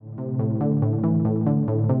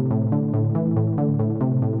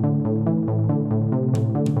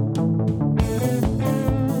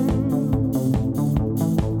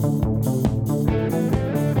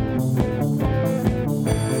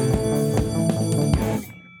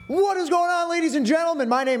Ladies and gentlemen,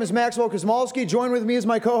 my name is Maxwell Kosmalski. Join with me is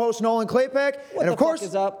my co-host Nolan Klapek. What and the of course, fuck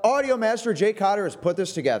is up? audio master Jake Cotter has put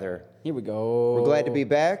this together. Here we go. We're glad to be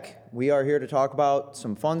back. We are here to talk about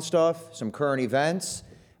some fun stuff, some current events.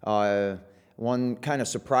 One kind of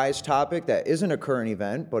surprise topic that isn't a current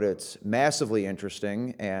event, but it's massively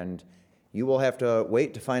interesting, and you will have to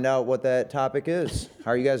wait to find out what that topic is.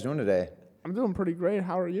 How are you guys doing today? I'm doing pretty great.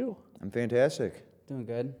 How are you? I'm fantastic. Doing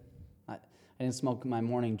good. I didn't smoke my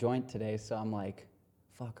morning joint today, so I'm like,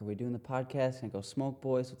 fuck, are we doing the podcast? Can I go smoke,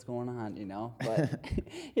 boys? What's going on, you know? But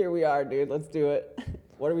here we are, dude. Let's do it.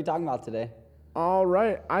 What are we talking about today? All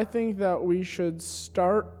right. I think that we should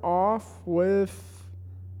start off with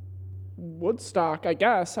Woodstock, I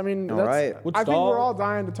guess. I mean, All right. I think we're all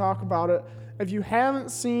dying to talk about it. If you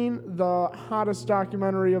haven't seen the hottest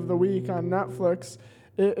documentary of the week on Netflix,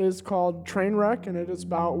 it is called Trainwreck, and it is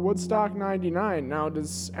about Woodstock 99. Now,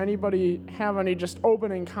 does anybody have any just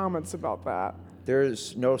opening comments about that?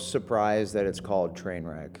 There's no surprise that it's called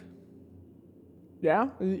Trainwreck. Yeah?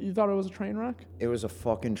 You thought it was a train wreck? It was a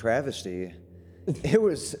fucking travesty. It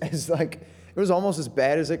was almost as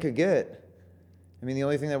bad as it could get. I mean, the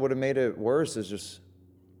only thing that would have made it worse is just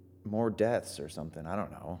more deaths or something. I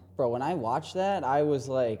don't know. Bro, when I watched that, I was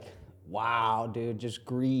like, wow, dude, just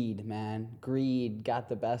greed, man. Greed got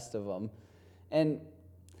the best of them. And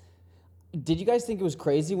did you guys think it was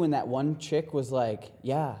crazy when that one chick was like,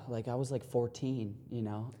 yeah, like I was like 14, you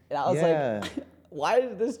know? And I was like, why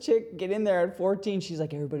did this chick get in there at 14? She's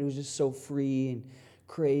like, everybody was just so free and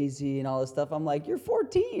crazy and all this stuff. I'm like, you're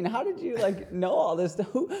 14. How did you like know all this stuff?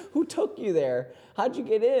 Who took you there? How'd you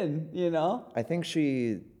get in, you know? I think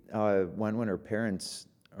she went when her parents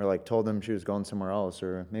or like told them she was going somewhere else,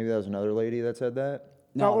 or maybe that was another lady that said that.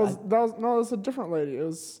 No, that was a different lady. It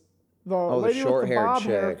was the lady with the bob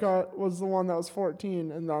haircut was the one that was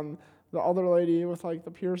 14, and then the other lady with like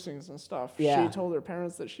the piercings and stuff. Yeah. She told her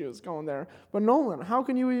parents that she was going there. But Nolan, how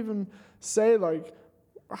can you even say like,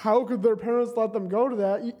 how could their parents let them go to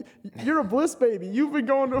that? You're a Bliss baby. You've been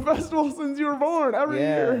going to a festival since you were born every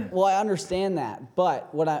year. Well, I understand that,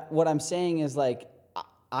 but what I'm saying is like,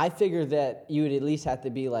 I figure that you would at least have to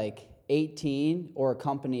be like 18 or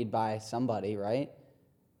accompanied by somebody, right?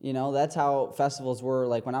 You know, that's how festivals were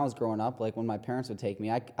like when I was growing up, like when my parents would take me.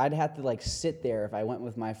 I'd have to like sit there if I went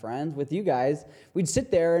with my friends. With you guys, we'd sit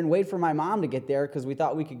there and wait for my mom to get there because we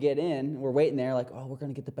thought we could get in. We're waiting there like, oh, we're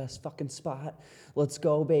going to get the best fucking spot. Let's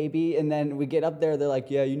go, baby. And then we get up there. They're like,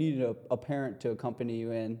 yeah, you need a parent to accompany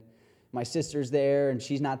you in. My sister's there and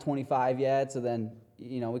she's not 25 yet. So then,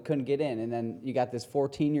 you know, we couldn't get in. And then you got this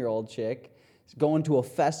 14-year-old chick going to a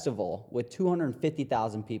festival with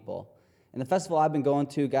 250,000 people. And the festival I've been going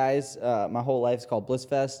to, guys, my whole life is called Bliss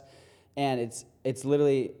Fest, and it's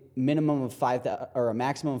literally minimum of 5,000 or a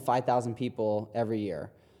maximum of 5,000 people every year.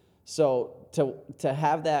 So to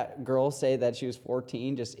have that girl say that she was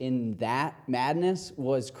 14 just in that madness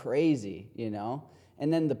was crazy, you know.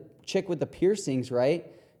 And then the chick with the piercings,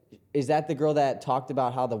 right? Is that the girl that talked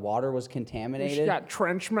about how the water was contaminated? She got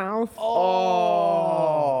trench mouth.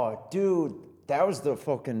 Oh, dude. That was the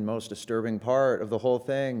fucking most disturbing part of the whole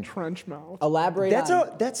thing. Trench mouth. Elaborate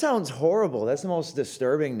on... That sounds horrible. That's the most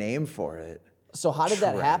disturbing name for it. So how did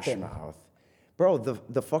that happen? Mouth. Bro,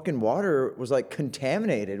 the fucking water was like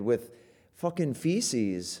contaminated with fucking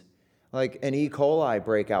feces. Like an E. coli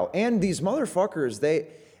breakout. And these motherfuckers,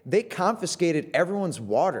 they confiscated everyone's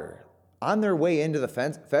water on their way into the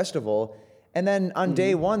festival. And then on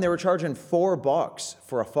day one, they were charging $4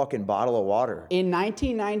 for a fucking bottle of water. In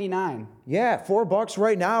 1999. Yeah, $4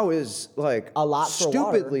 right now is like a lot for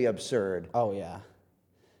stupidly water. absurd. Oh, yeah.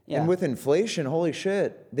 And with inflation, holy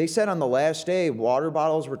shit. They said on the last day, water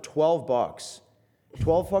bottles were $12.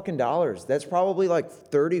 $12 fucking dollars. That's probably like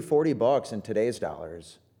 $30-$40 in today's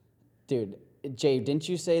dollars. Dude, Jay, didn't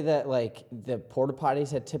you say that like the porta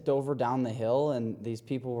potties had tipped over down the hill and these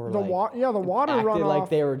people were the water runoff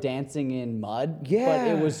like they were dancing in mud? Yeah. But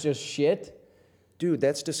it was just shit. Dude,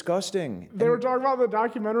 that's disgusting. They were talking about the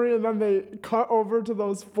documentary, and then they cut over to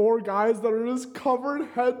those 4 guys that are just covered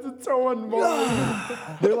head to toe in mud.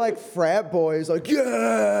 They're like frat boys, like,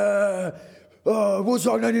 yeah,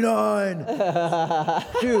 Woodstock 99.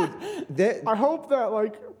 Dude, I hope that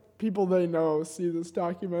like people they know see this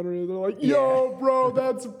documentary. They're like, yo, bro,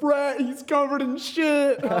 that's Brett. He's covered in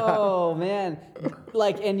shit. Oh, man.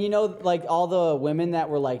 Like, and you know, like all the women that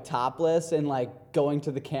were like topless and like going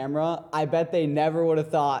to the camera, I bet they never would have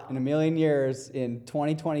thought in a million years in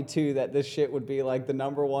 2022 that this shit would be like the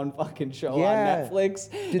 #1 fucking show on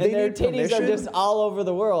Netflix. Did and they their need titties permission? are just all over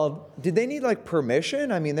the world. Did they need like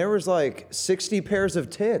permission? I mean, there was like 60 pairs of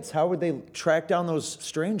tits. How would they track down those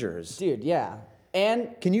strangers? Dude, yeah.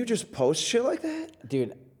 And Can you just post shit like that?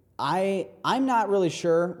 dude, I'm not really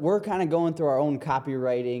sure. We're kind of going through our own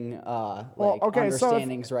copywriting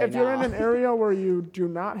understandings so right if now. you're in an area where you do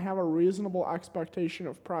not have a reasonable expectation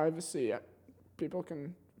of privacy, people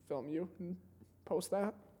can film you and post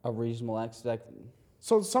that. A reasonable expect.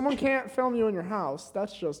 So someone can't film you in your house.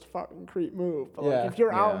 That's just a fucking creep move. But Yeah. like if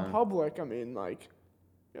you're out in Yeah. public, I mean, like,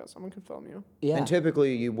 yeah, someone can film you. Yeah. And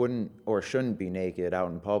typically you wouldn't or shouldn't be naked out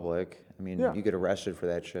in public. I mean, Yeah. you get arrested for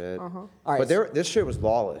that shit. Uh-huh. All right, But this shit was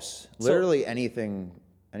lawless. Literally anything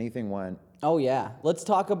went. Oh yeah. Let's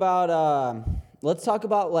talk about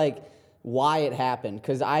like why it happened,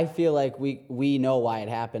 because I feel like we know why it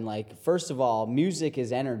happened. Like, first of all, music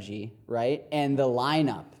is energy, right? And the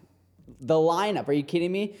lineup. Are you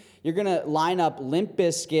kidding me? You're gonna line up Limp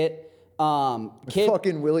Bizkit,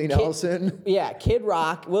 Fucking Willie Nelson. Kid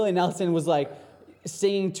Rock. Willie Nelson was like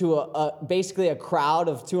singing to basically a crowd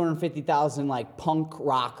of 250,000 like punk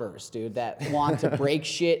rockers, dude, that want to break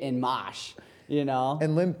shit and mosh, you know?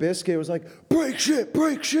 And Limp Bizkit was like, break shit,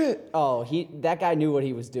 break shit. Oh, that guy knew what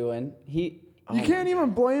he was doing. You can't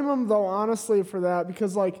even blame him though, honestly, for that,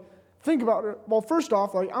 because like, think about it. Well, first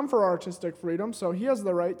off, like, I'm for artistic freedom, so he has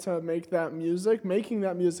the right to make that music. Making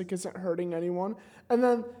that music isn't hurting anyone. And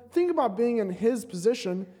then think about being in his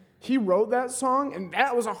position. He wrote that song, and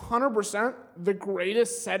that was 100% the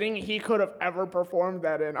greatest setting he could have ever performed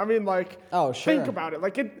that in. I mean, like, Oh, sure. think about it.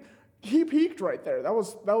 Like, he peaked right there. That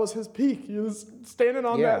was his peak. He was standing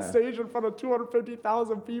on that Yeah. stage in front of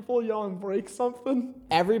 250,000 people yelling, break something.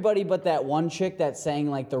 Everybody but that one chick that sang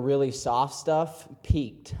like the really soft stuff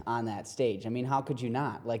peaked on that stage. I mean, how could you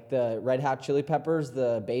not? Like the Red Hot Chili Peppers,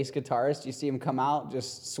 the bass guitarist, you see him come out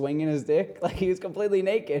just swinging his dick like he was completely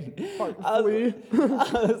naked. I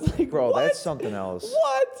was like, Bro, what? that's something else.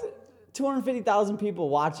 What? 250,000 people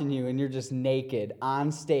watching you and you're just naked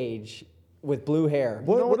on stage with blue hair.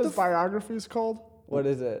 You know what the his biography is called? What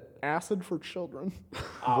is it? Acid for Children.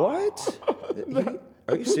 What?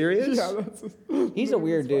 Are you serious? Yeah, that's He's a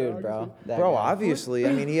weird dude, bro. That Bro, guy. obviously.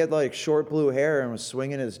 I mean, he had like short blue hair and was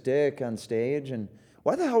swinging his dick on stage. And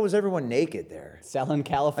why the hell was everyone naked there? Selling I mean,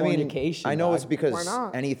 Californication. I know dog. it's because Why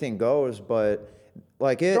not? anything goes, but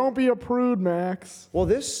like it. Don't be a prude, Max. Well,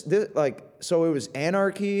 this like, so it was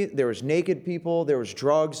anarchy. There was naked people. There was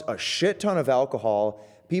drugs. A shit ton of alcohol.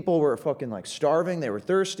 People were fucking like starving. They were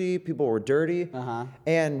thirsty. People were dirty.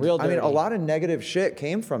 And Real I mean, a dirty. lot of negative shit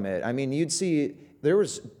came from it. I mean, you'd see there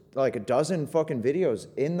was like a dozen fucking videos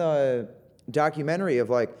in the documentary of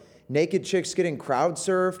like naked chicks getting crowd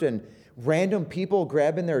surfed and random people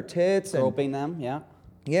grabbing their tits and Groping them, yeah.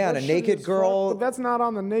 yeah, and That a shit naked is girl. fucked, but that's not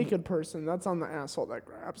on the naked person. That's on the asshole that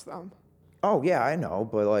grabs them. Oh yeah, I know,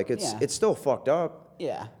 but like Yeah. it's still fucked up.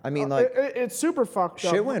 Yeah. I mean, like It's super fucked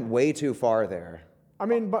up. shit went way too far there. I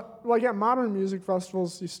mean, but like at modern music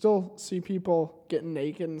festivals, you still see people getting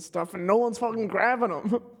naked and stuff, and no one's fucking grabbing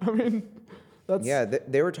them. I mean, that's Yeah,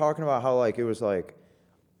 they were talking about how like it was like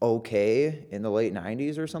okay in the late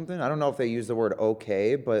 90s or something. I don't know if they used the word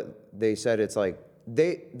okay, but they said it's like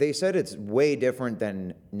they said it's way different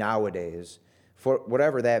than nowadays for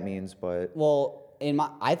whatever that means, but Well,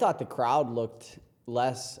 I thought the crowd looked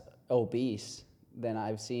less obese than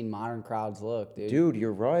I've seen modern crowds look, dude. dude,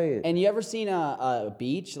 you're right. And you ever seen a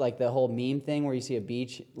beach, like the whole meme thing where you see a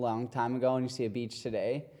beach a long time ago and you see a beach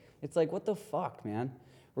today? It's like, what the fuck, man?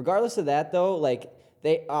 Regardless of that, though, like,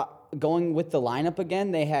 they, going with the lineup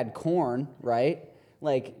again, they had Korn, right?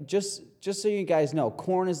 Like, just so you guys know,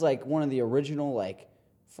 Korn is like one of the original, like,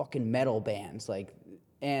 fucking metal bands, like,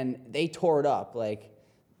 and they tore it up. Like,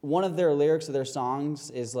 one of their lyrics of their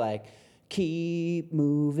songs is like, keep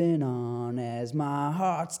moving on as my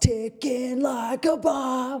heart's ticking like a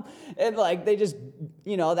bomb. And like they just,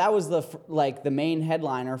 that was the main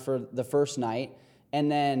headliner for the first night. And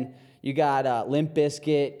then you got Limp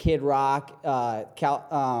Bizkit, Kid Rock,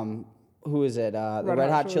 who is it? The Red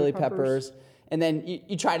Hot Chili Peppers. And then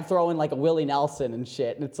you try to throw in like a Willie Nelson and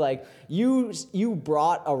shit. And it's like you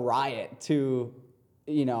brought a riot to,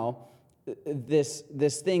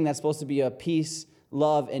 this thing that's supposed to be a peace,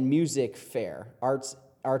 love, and music fair, arts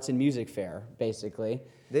and music fair, basically.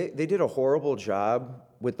 They did a horrible job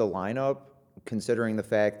with the lineup, considering the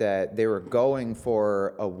fact that they were going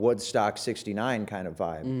for a Woodstock '69 kind of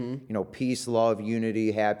vibe. Mm-hmm. Peace, love,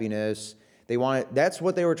 unity, happiness. That's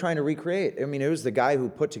what they were trying to recreate. I mean, it was the guy who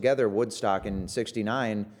put together Woodstock in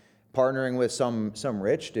 '69, partnering with some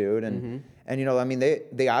rich dude, and I mean,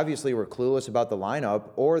 they obviously were clueless about the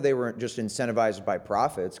lineup, or they were just incentivized by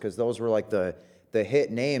profits, because those were like the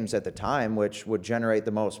hit names at the time, which would generate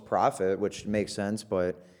the most profit, which makes sense,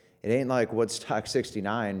 but it ain't like Woodstock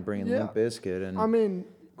 '69 bringing Yeah. Limp Bizkit and I mean,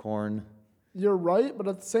 Korn. you're right, but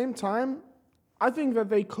at the same time, I think that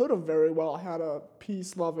they could have very well had a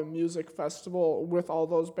peace, love, and music festival with all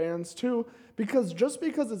those bands too, because just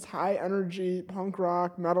because it's high energy punk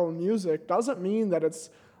rock, metal music doesn't mean that it's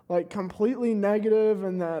like completely negative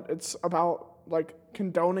and that it's about like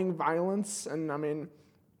condoning violence. And I mean,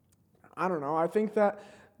 I don't know. I think that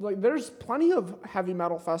like there's plenty of heavy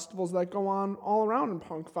metal festivals that go on all around in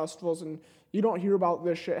punk festivals, and you don't hear about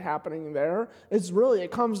this shit happening there.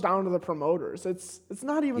 It comes down to the promoters. It's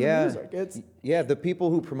not even the music. It's the people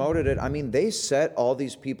who promoted it. I mean, they set all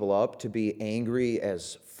these people up to be angry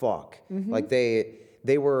as fuck. Like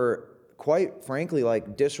they were quite frankly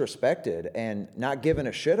like disrespected and not given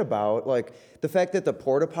a shit about. Like the fact that the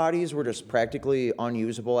porta potties were just practically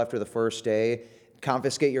unusable after the first day,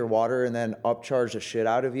 confiscate your water and then upcharge the shit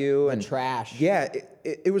out of you. And trash. Yeah,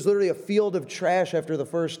 it was literally a field of trash after the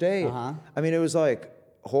first day. I mean, it was like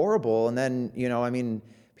horrible. And then, I mean,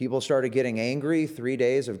 people started getting angry, 3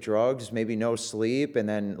 days of drugs, maybe no sleep, and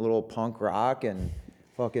then a little punk rock and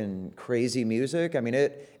fucking crazy music. I mean,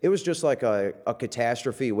 it was just like a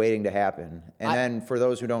catastrophe waiting to happen. And then for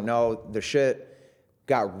those who don't know, the shit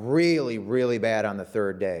got really, really bad on the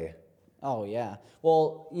third day. Oh, yeah.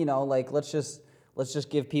 Well, like, let's just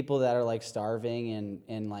give people that are like starving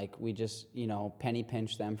and like we just, penny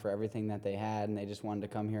pinch them for everything that they had and they just wanted to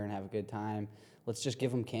come here and have a good time. Let's just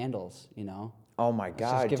give them candles, Oh my God,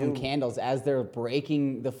 Let's just give them candles as they're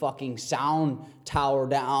breaking the fucking sound tower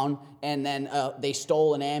down, and then they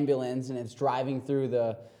stole an ambulance and it's driving through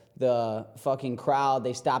the fucking crowd.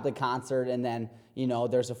 They stop the concert and then,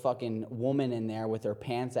 there's a fucking woman in there with her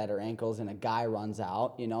pants at her ankles and a guy runs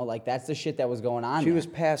out, like that's the shit that was going on. She was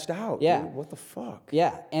passed out. Yeah. Dude. What the fuck?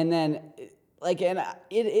 Yeah. And then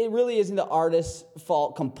it really isn't the artist's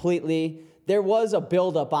fault completely. There was a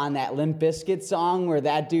buildup on that Limp Bizkit song where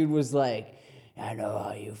that dude was like, I know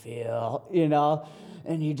how you feel,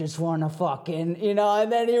 and you just want to fucking,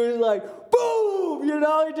 and then he was like, boom,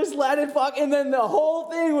 he just let it fuck, and then the whole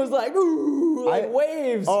thing was like, ooh, like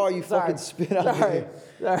waves. Oh, you fucking spit on me.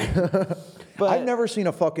 Sorry. But I've never seen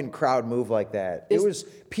a fucking crowd move like that. It was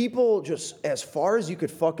people just as far as you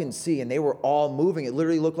could fucking see, and they were all moving. It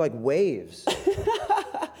literally looked like waves.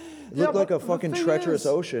 It looked like a fucking treacherous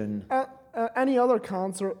ocean. At any other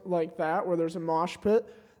concert like that where there's a mosh pit,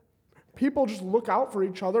 people just look out for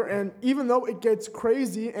each other, and even though it gets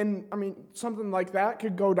crazy, and I mean, something like that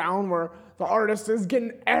could go down where the artist is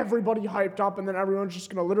getting everybody hyped up and then everyone's just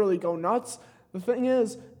gonna literally go nuts. The thing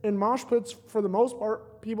is, in mosh pits, for the most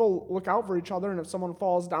part, people look out for each other, and if someone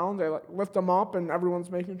falls down, they like lift them up, and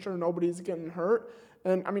everyone's making sure nobody's getting hurt.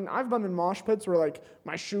 And I mean, I've been in mosh pits where like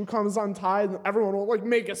my shoe comes untied and everyone will like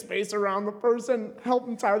make a space around the person, help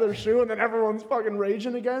them tie their shoe, and then everyone's fucking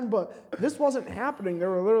raging again. But this wasn't happening. They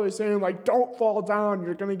were literally saying like, don't fall down,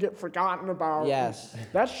 you're gonna get forgotten about. Yes.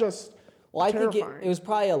 That's just I terrifying. think it was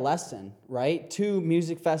probably a lesson, right? 2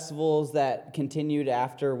 music festivals that continued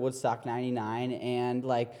after Woodstock 99 and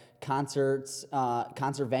like concerts,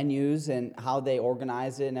 concert venues and how they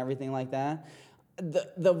organize it and everything like that.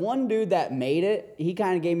 The one dude that made it, he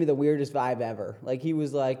kind of gave me the weirdest vibe ever. Like he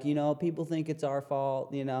was like, people think it's our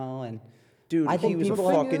fault, and Dude, I think he was a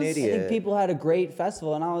people, fucking idiot. I think people had a great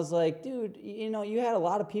festival, and I was like, dude, you had a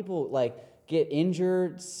lot of people like get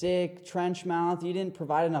injured, sick, trench mouth. You didn't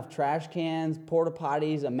provide enough trash cans, porta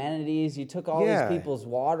potties, amenities. You took all these people's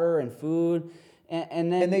water and food.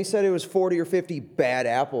 And then they said it was 40 or 50 bad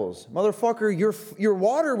apples. Motherfucker, your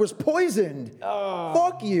water was poisoned.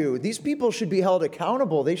 Fuck you. These people should be held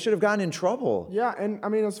accountable. They should have gotten in trouble. Yeah, and I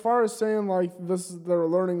mean, as far as saying like they're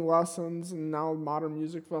learning lessons and now modern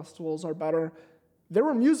music festivals are better, there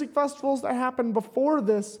were music festivals that happened before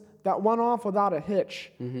this that went off without a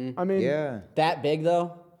hitch. Mm-hmm. I mean, that big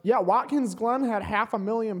though? Yeah, Watkins Glen had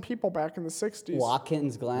 500,000 people back in the 60s.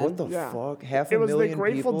 Watkins Glen? What the fuck? 500,000 It was the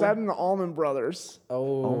Grateful people? Dead and the Allman Brothers.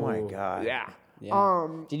 Oh my God. Yeah.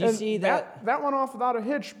 Did you see that? That went off without a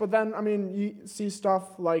hitch, but then, I mean, you see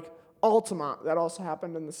stuff like Altamont that also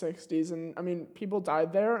happened in the 60s, and, I mean, people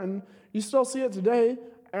died there, and you still see it today.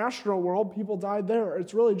 Astro World, people died there.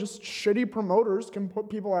 It's really just shitty promoters can put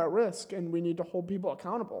people at risk, and we need to hold people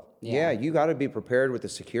accountable. Yeah, you got to be prepared with the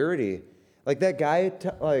security. Like that guy,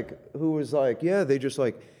 who was like, yeah, they just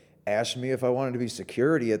like asked me if I wanted to be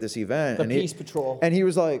security at this event. The Peace Patrol. And he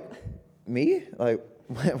was like, me? Like,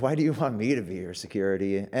 why do you want me to be your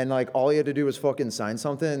security? And like, all he had to do was fucking sign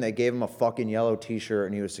something, and they gave him a fucking yellow T-shirt,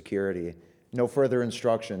 and he was security. No further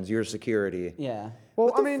instructions. You're security. Yeah. Well,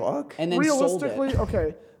 What the I mean, fuck? And then sold it. realistically,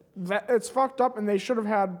 okay, it's fucked up, and they should have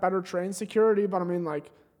had better trained security. But I mean, like,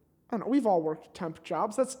 I don't know, we've all worked temp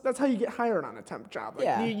jobs. That's how you get hired on a temp job. Like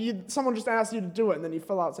Yeah. Someone just asks you to do it, and then you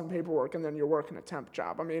fill out some paperwork, and then you're working a temp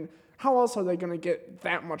job. I mean, how else are they going to get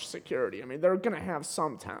that much security? I mean, they're going to have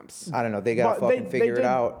some temps. I don't know. They got to fucking figure it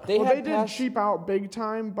out. They They had did cheap out big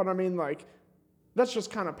time, but I mean, like, that's just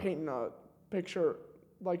kind of painting a picture,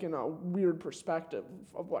 like, in a weird perspective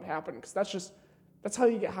of what happened, because that's how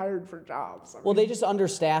you get hired for jobs. I mean, Well, they just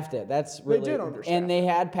understaffed it. That's really. did understaff and they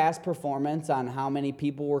had past performance on how many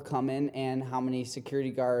people were coming and how many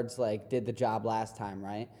security guards like did the job last time,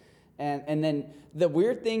 right? And then the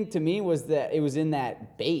weird thing to me was that it was in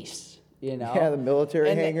that base, you know. Yeah, the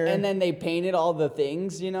military hangar. And then they painted all the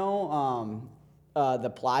things, you know, the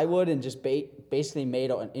plywood, and just basically made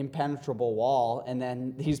an impenetrable wall. And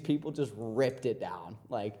then these people just ripped it down,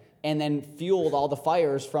 like. And then fueled all the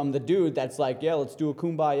fires from the dude that's like, yeah, let's do a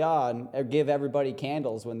kumbaya and give everybody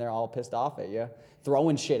candles when they're all pissed off at you,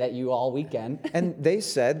 throwing shit at you all weekend. And they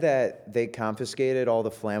said that they confiscated all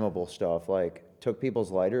the flammable stuff, like took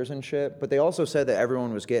people's lighters and shit. But they also said that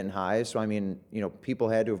everyone was getting high. So, I mean, you know, people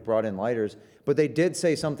had to have brought in lighters. But they did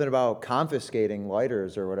say something about confiscating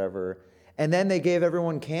lighters or whatever. And then they gave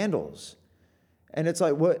everyone candles. And it's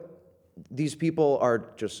like, what? These people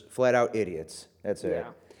are just flat out idiots. That's it.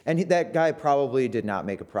 Yeah. And that guy probably did not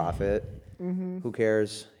make a profit. Who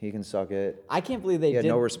cares? He can suck it. I can't believe they He had did.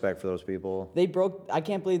 no respect for those people. I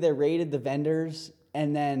can't believe they raided the vendors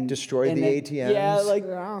and then Destroyed the ATMs. Yeah, like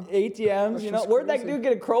Yeah. ATMs. That's You know, just where'd that crazy. dude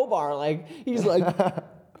get a crowbar? Like he's like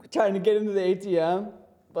trying to get into the ATM.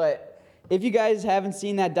 But if you guys haven't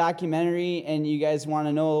seen that documentary and you guys want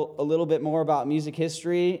to know a little bit more about music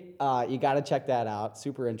history, you got to check that out.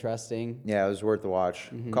 Super interesting. Yeah, it was worth the watch.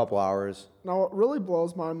 A couple hours. Now, what really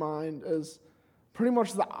blows my mind is pretty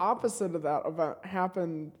much the opposite of that event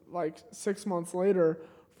happened like 6 months later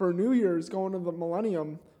for New Year's going to the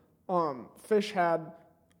millennium. Fish had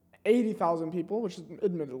 80,000 people, which is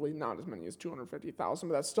admittedly not as many as 250,000,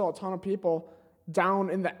 but that's still a ton of people down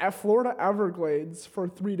in the Florida Everglades for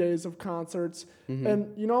 3 days of concerts.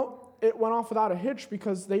 And, you know, it went off without a hitch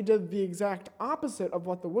because they did the exact opposite of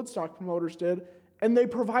what the Woodstock promoters did, and they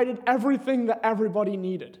provided everything that everybody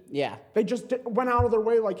needed. Yeah. They just went out of their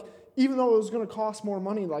way, like, even though it was going to cost more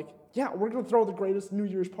money, like, yeah, we're going to throw the greatest New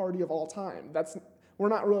Year's party of all time. We're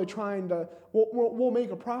not really trying to, we'll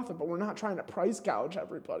make a profit, but we're not trying to price gouge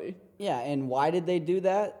everybody. Yeah, and why did they do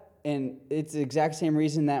that? And it's the exact same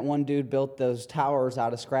reason that one dude built those towers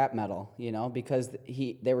out of scrap metal, you know, because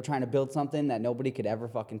they were trying to build something that nobody could ever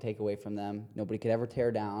fucking take away from them, nobody could ever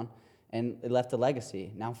tear down, and it left a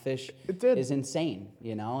legacy. Now Fish is insane,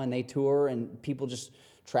 you know, and they tour and people just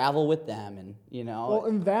travel with them, and you know. Well,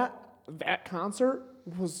 and that concert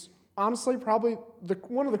was honestly probably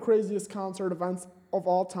one of the craziest concert events of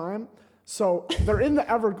all time. So they're in the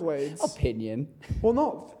Everglades. Opinion. Well,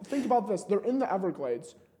 no, think about this. They're in the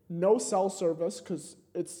Everglades. No cell service because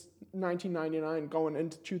it's 1999 going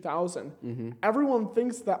into 2000. Everyone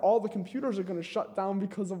thinks that all the computers are going to shut down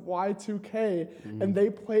because of Y2K, and they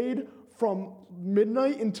played from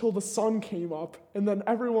midnight until the sun came up, and then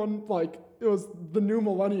everyone, like, it was the new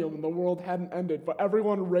millennium and the world hadn't ended, but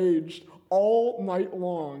everyone raged all night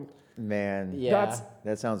long. Man, Yeah.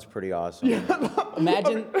 that sounds pretty awesome.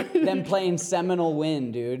 Imagine them playing Seminole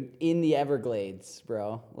Wind, dude, in the Everglades,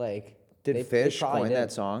 bro. Like, Did they Fish probably coin did.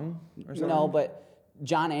 that song or something? No, but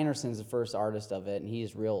John Anderson's the first artist of it, and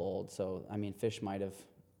he's real old. So I mean, Fish might have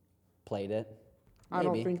played it. I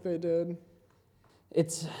don't Maybe. think they did.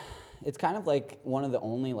 It's kind of like one of the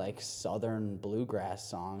only like southern bluegrass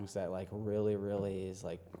songs that like really is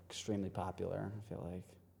like extremely popular, I feel like.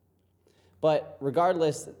 But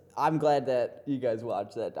regardless, I'm glad that you guys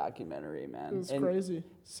watched that documentary, man. It was And crazy.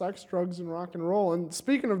 Sex, drugs, and rock and roll. And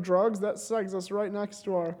speaking of drugs, that segs us right next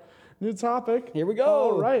to our new topic. Here we go.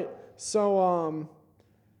 All right. So,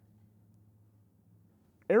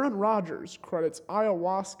 Aaron Rodgers credits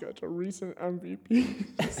ayahuasca to recent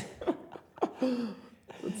MVPs.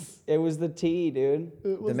 It was the tea, dude.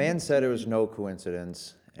 The man said it was no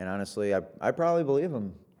coincidence, and honestly, I probably believe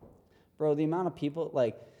him. Bro, the amount of people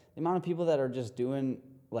that are just doing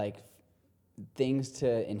like things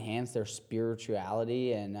to enhance their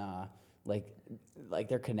spirituality and like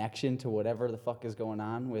their connection to whatever the fuck is going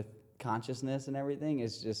on with consciousness and everything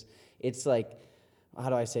is just, it's like, how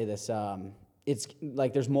do I say this? It's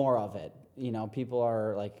like there's more of it. You know, people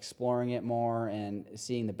are like exploring it more and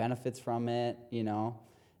seeing the benefits from it, you know.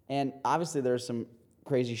 And obviously there's some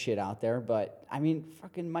crazy shit out there, but I mean,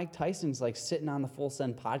 fucking Mike Tyson's like sitting on the Full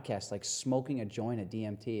Send podcast, like smoking a joint of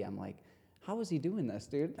DMT. I'm like, how is he doing this,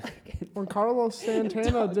 dude? When Carlos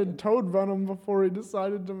Santana did Toad Venom before he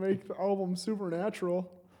decided to make the album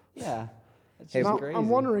Supernatural. Yeah. It's Hey, just Now, crazy. I'm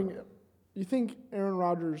wondering, you think Aaron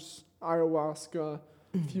Rodgers' ayahuasca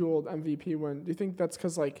fueled MVP win? Do you think that's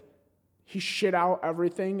because like he shit out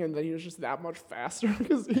everything and then he was just that much faster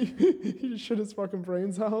because he shit his fucking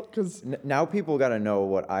brains out? Because Now people got to know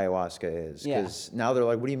what ayahuasca is, Yeah. because now they're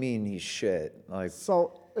like, "What do you mean he's shit?" Like,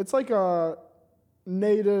 so it's like a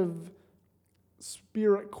native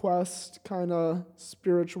spirit quest kind of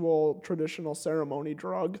spiritual traditional ceremony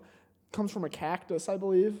drug. Comes from a cactus, I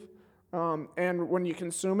believe. And when you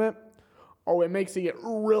consume it, it makes you get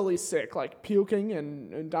really sick, like puking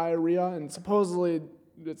and diarrhea. And supposedly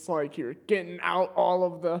it's like you're getting out all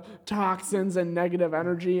of the toxins and negative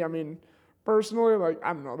energy. I mean, personally, like,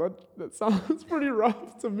 I don't know, that sounds pretty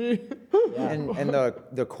rough to me. and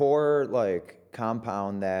the core like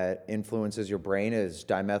compound that influences your brain is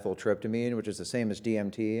dimethyltryptamine, which is the same as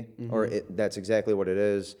DMT, or that's exactly what it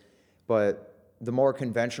is. But the more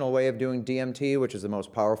conventional way of doing DMT, which is the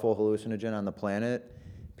most powerful hallucinogen on the planet,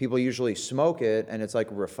 people usually smoke it, and it's like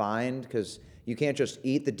refined, because you can't just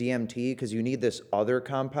eat the DMT, because you need this other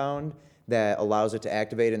compound that allows it to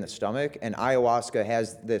activate in the stomach. And ayahuasca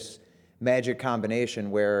has this magic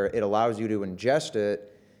combination where it allows you to ingest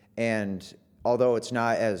it, and although it's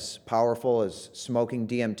not as powerful as smoking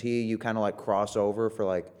DMT, you kind of like cross over for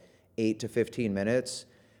like 8 to 15 minutes.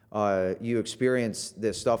 You experience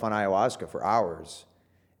this stuff on ayahuasca for hours.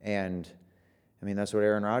 And I mean, that's what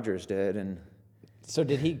Aaron Rodgers did. And So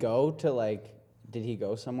did he go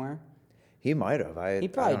somewhere? he might have. He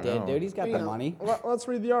probably I don't did, know. dude. He's got the money. Let's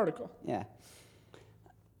read the article. Yeah.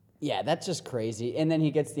 Yeah, that's just crazy. And then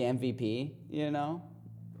he gets the MVP, you know?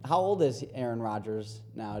 How old is Aaron Rodgers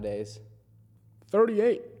nowadays?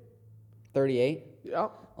 38. 38?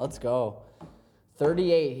 Yep. Let's go.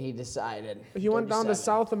 38, he decided. He went down to 37.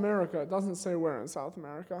 South America. It doesn't say where in South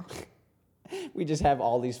America. We just have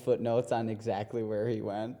all these footnotes on exactly where he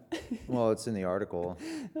went. Well, it's in the article.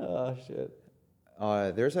 Oh, shit.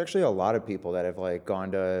 There's actually a lot of people that have like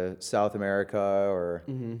gone to South America or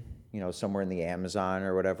somewhere in the Amazon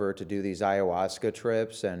or whatever to do these ayahuasca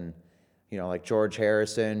trips, and like George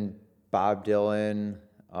Harrison, Bob Dylan.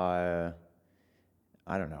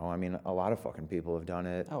 I don't know. I mean, a lot of fucking people have done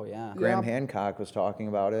it. Oh, yeah. Graham Yeah. Hancock was talking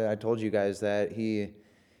about it. I told you guys that he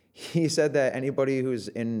said that anybody who's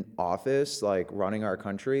in office, like running our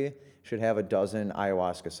country, should have a dozen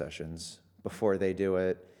ayahuasca sessions before they do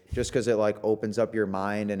it, just because it like opens up your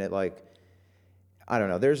mind, and it like, I don't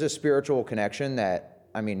know. There's a spiritual connection that,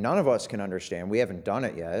 I mean, none of us can understand. We haven't done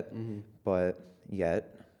it yet, but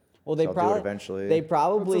yet. Well, they They'll do it probably eventually. They It's a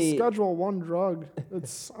probably Schedule 1 drug.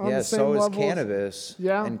 It's on Yeah, the same so is level as- cannabis.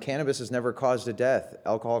 Yeah. And cannabis has never caused a death.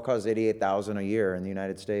 Alcohol causes 88,000 a year in the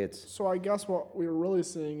United States. So I guess what we're really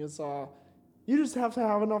seeing is you just have to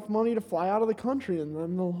have enough money to fly out of the country, and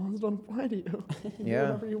then the laws don't apply to you. You do Yeah.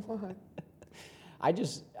 whatever you want.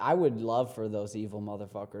 I would love for those evil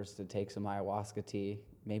motherfuckers to take some ayahuasca tea.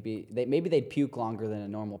 Maybe they'd puke longer than a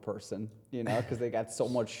normal person, because they got so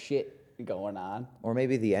much shit going on. Or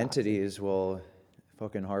maybe the entities will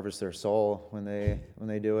fucking harvest their soul when they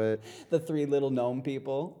do it. The 3 little gnome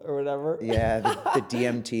people or whatever. Yeah, the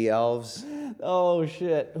DMT elves. Oh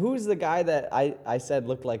shit. Who's the guy that I said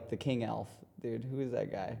looked like the king elf? Dude, who is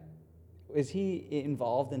that guy? Is he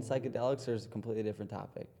involved in psychedelics, or is it a completely different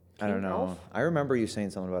topic? I don't King know. elf? I remember you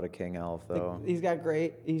saying something about a king elf, though. He's got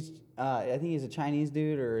great. I think he's a Chinese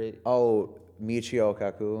dude, or Oh, Michio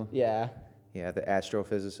Kaku. yeah. Yeah, the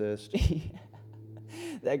astrophysicist.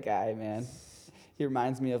 That guy, man. He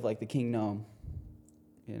reminds me of like the king gnome,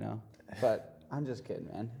 But I'm just kidding,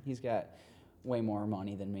 man. He's got way more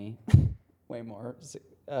money than me, way more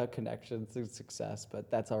connections and success.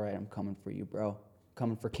 But that's all right. I'm coming for you, bro.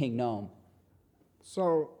 Coming for King Gnome.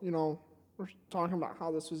 So, we're talking about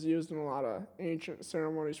how this was used in a lot of ancient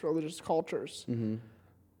ceremonies, religious cultures.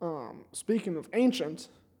 Speaking of ancient,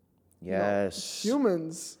 Yes.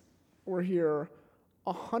 humans were here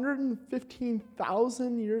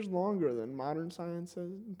 115,000 years longer than modern science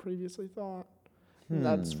had previously thought. And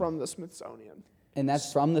that's from the Smithsonian. And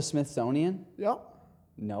that's from the Smithsonian? Yep.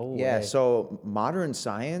 No Yeah, way. so modern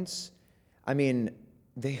science, I mean,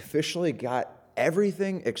 they officially got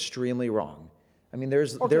everything extremely wrong. I mean, there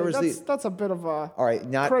was that's a bit of a all right,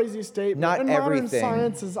 not crazy statement. not and everything. Modern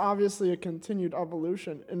science is obviously a continued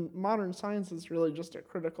evolution, and modern science is really just a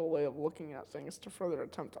critical way of looking at things to further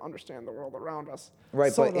attempt to understand the world around us.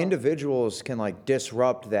 Right, So but individuals can like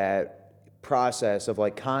disrupt that process of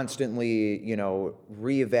like constantly,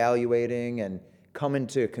 reevaluating and coming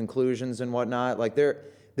to conclusions and whatnot. Like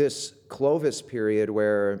this Clovis period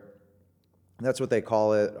where that's what they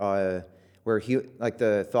call it, where like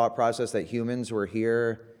the thought process that humans were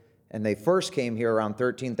here and they first came here around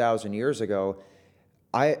 13,000 years ago.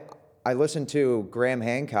 I listened to Graham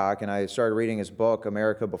Hancock, and I started reading his book,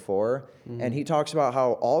 America Before, and he talks about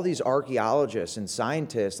how all these archaeologists and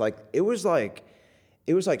scientists, like it was like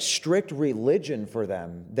strict religion for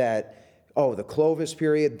them that, oh, the Clovis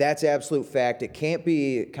period, that's absolute fact. It can't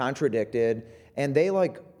be contradicted. And they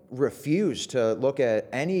like refused to look at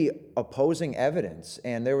any opposing evidence.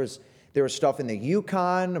 And there was stuff in the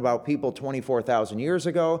Yukon about people 24,000 years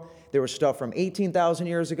ago. There was stuff from 18,000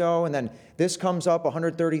 years ago. And then this comes up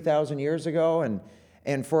 130,000 years ago.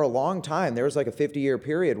 And for a long time, there was like a 50-year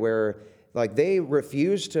period where like they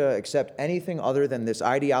refused to accept anything other than this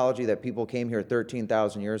ideology that people came here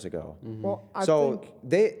 13,000 years ago. Well, I So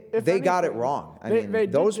think they got it wrong. I mean,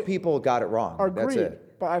 those people got it wrong. Agreed, That's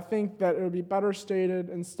it. but I think that it would be better stated,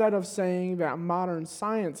 instead of saying that modern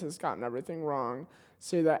science has gotten everything wrong,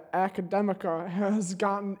 say that academia has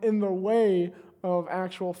gotten in the way of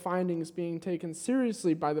actual findings being taken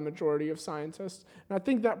seriously by the majority of scientists. And I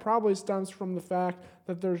think that probably stems from the fact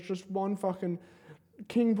that there's just one fucking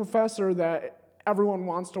king professor that everyone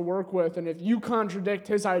wants to work with, and if you contradict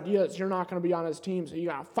his ideas, you're not going to be on his team, so you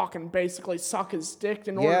gotta fucking basically suck his dick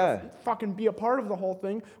in order to fucking be a part of the whole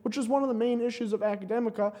thing, which is one of the main issues of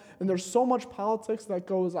academia, and there's so much politics that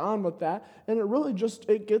goes on with that, and it really just,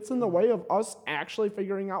 it gets in the way of us actually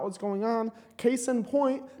figuring out what's going on. Case in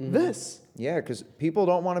point, this. Yeah, because people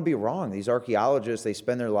don't want to be wrong. These archaeologists, they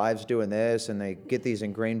spend their lives doing this, and they get these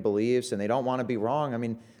ingrained beliefs, and they don't want to be wrong. I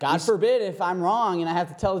mean, God forbid if I'm wrong and I have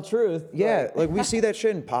to tell the truth. yeah, like we see that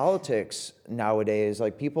shit in politics nowadays.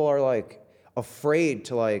 Like people are like afraid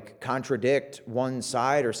to like contradict one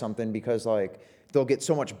side or something because like they'll get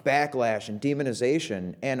so much backlash and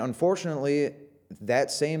demonization. And unfortunately,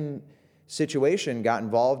 that same situation got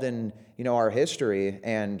involved in, you know, our history.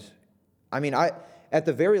 And I mean, at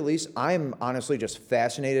the very least, I'm honestly just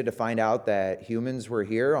fascinated to find out that humans were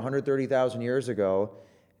here 130,000 years ago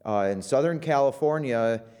in Southern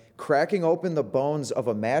California, cracking open the bones of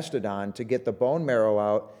a mastodon to get the bone marrow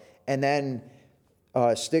out, and then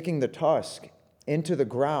sticking the tusk into the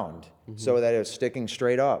ground so that it was sticking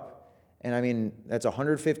straight up. And I mean, that's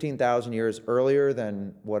 115,000 years earlier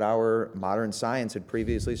than what our modern science had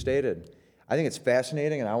previously stated. I think it's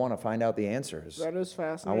fascinating, and I want to find out the answers. That is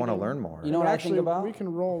fascinating. I want to learn more. You know what Actually, I think about? we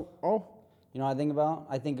can roll. Oh, You know what I think about?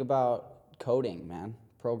 I think about coding, man.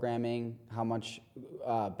 Programming, how much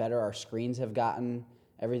better our screens have gotten,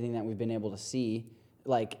 everything that we've been able to see,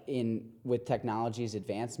 like with technology's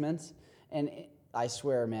advancements. And I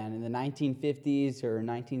swear, man, in the 1950s or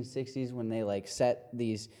 1960s, when they like set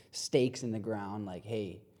these stakes in the ground, like,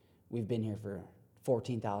 hey, we've been here for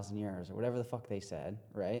 14,000 years or whatever the fuck they said,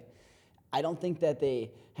 right? I don't think that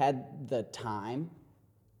they had the time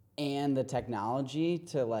and the technology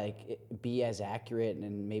to like be as accurate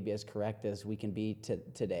and maybe as correct as we can be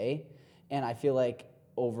today. And I feel like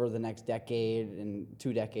over the next decade and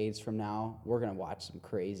 2 decades from now, we're gonna watch some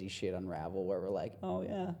crazy shit unravel where we're like, oh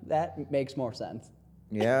yeah, that makes more sense.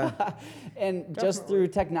 Yeah. And just through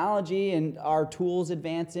technology and our tools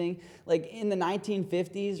advancing, like in the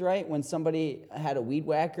 1950s, right, when somebody had a weed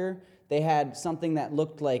whacker, they had something that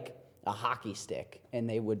looked like a hockey stick, and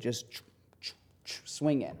they would just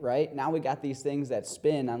swing it, right? Now we got these things that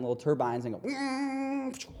spin on little turbines and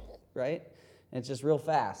go, right? And it's just real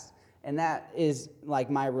fast. And that is like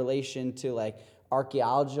my relation to like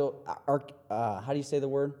archaeological, how do you say the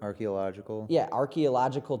word? Archaeological. Yeah,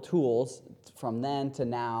 archaeological tools from then to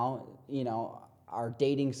now, you know, our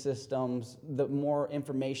dating systems, the more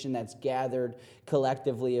information that's gathered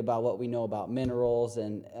collectively about what we know about minerals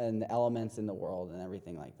and the elements in the world and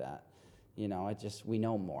everything like that. You know, we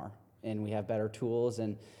know more, and we have better tools,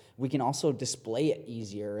 and we can also display it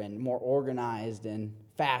easier and more organized and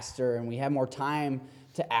faster, and we have more time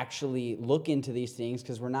to actually look into these things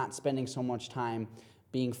because we're not spending so much time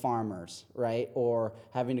being farmers, right? Or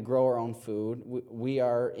having to grow our own food. We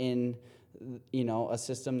are in, you know, a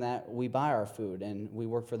system that we buy our food, and we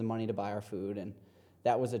work for the money to buy our food, and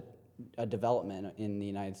that was a development in the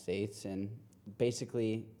United States and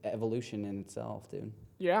basically evolution in itself, dude.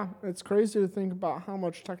 yeah, it's crazy to think about how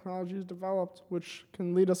much technology has developed, which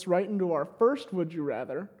can lead us right into our first Would You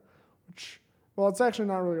Rather, which, well, it's actually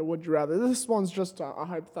not really a Would You Rather. This one's just a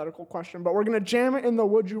hypothetical question, but we're going to jam it in the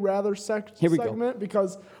Would You Rather segment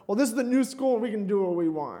because, well, this is the new school, and we can do what we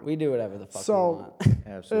want. We do whatever the fuck we So, want.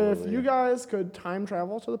 Absolutely. if you guys could time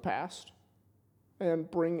travel to the past and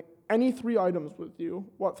bring any 3 items with you,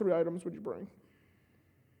 what 3 items would you bring?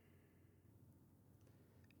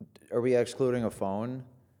 Are we excluding a phone?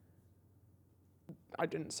 I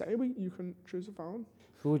didn't say you couldn't choose a phone.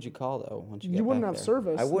 Who would you call though once you You get wouldn't back have there?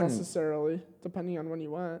 service I wouldn't. necessarily, depending on when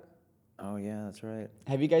you went. Oh, yeah, that's right.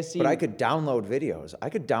 Have you guys seen? But I could download videos. I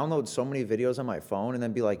could download so many videos on my phone and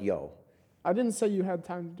then be like, yo. I didn't say you had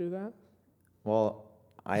time to do that. Well,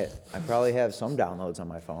 I probably have some downloads on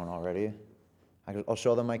my phone already. I'll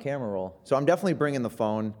show them my camera roll. So I'm definitely bringing the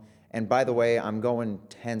phone. And by the way, I'm going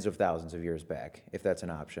tens of thousands of years back, if that's an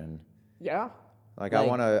option. Yeah. Like I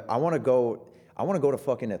want to go to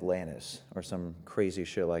fucking Atlantis or some crazy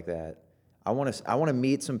shit like that. I want to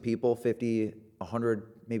meet some people 50, 100,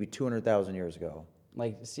 maybe 200,000 years ago.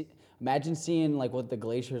 Like, imagine seeing like what the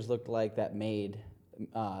glaciers looked like that made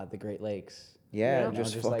the Great Lakes. Yeah, Yeah.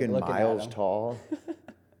 just Just, like, fucking looking at miles 'em. tall.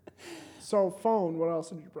 So phone, what else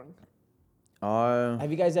did you bring? Have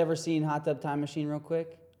you guys ever seen Hot Tub Time Machine real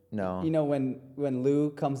quick? No. You know when Lou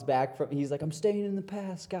comes back from, he's like, I'm staying in the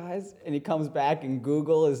past, guys, and he comes back and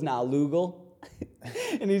Google is now Lugal,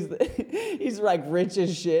 and he's like rich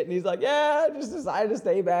as shit, and he's like, yeah, I just decided to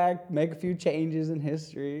stay back, make a few changes in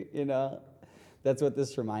history, you know. That's what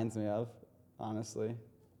this reminds me of, honestly.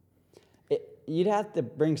 You'd have to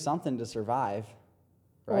bring something to survive,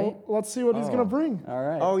 right? Well, let's see what he's gonna bring. All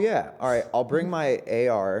right. Oh yeah. All right. I'll bring my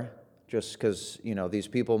AR just because these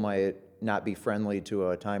people might not be friendly to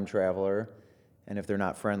a time traveler, and if they're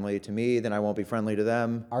not friendly to me, then I won't be friendly to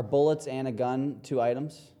them. Are bullets and a gun 2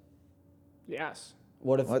 items? Yes.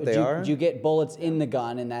 What if What, they are? do you get bullets in the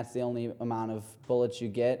gun and that's the only amount of bullets you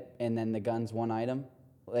get, and then the gun's 1 item?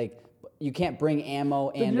 Like, you can't bring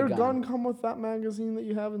ammo Did and your a gun. gun come with that magazine that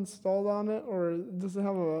you have installed on it, or does it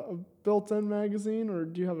have a built-in magazine, or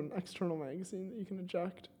do you have an external magazine that you can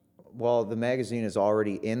eject? Well, the magazine is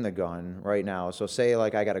already in the gun right now. So say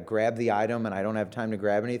like I got to grab the item and I don't have time to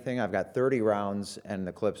grab anything. I've got 30 rounds and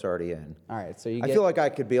the clip's already in. All right, so you I get. feel like I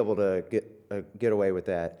could be able to get away with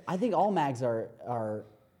that. I think all mags are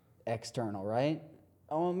external, right?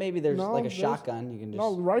 Oh, maybe there's No, like a there's- shotgun. You can just.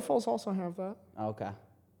 No, rifles also have that. Oh, okay.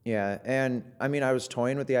 Yeah, and I mean, I was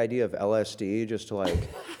toying with the idea of LSD just to like,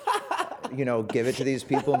 give it to these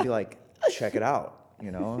people and be like, check it out. I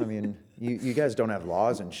mean, you guys don't have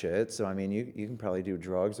laws and shit, so I mean, you can probably do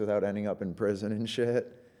drugs without ending up in prison and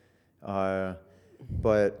shit.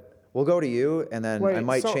 But we'll go to you, and then I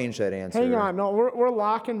might so change that answer. Hang on, no, we're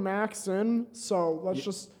locking Max in. So let's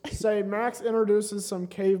just say Max introduces some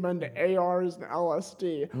cavemen to ARs and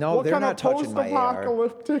LSD. No, what they're kind not of touching my AR.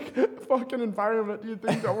 post-apocalyptic fucking environment do you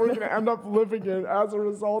think that we're gonna end up living in as a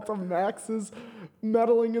result of Max's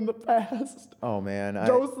meddling in the past? Oh man,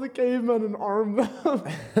 Dose the cavemen and arm them.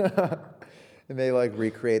 and they like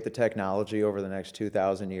recreate the technology over the next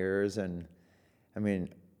 2,000 years, and I mean,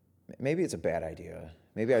 maybe it's a bad idea.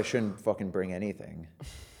 Maybe I shouldn't fucking bring anything.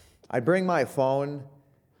 I'd bring my phone.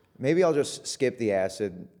 Maybe I'll just skip the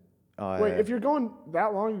acid. Wait, if you're going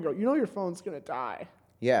that long ago, your phone's gonna die.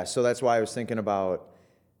 Yeah, so that's why I was thinking about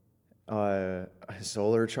a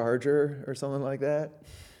solar charger or something like that.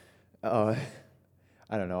 I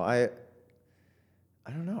don't know. I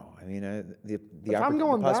don't know. I mean, the If I'm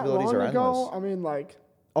going that possibilities long are ago, endless. I mean, like,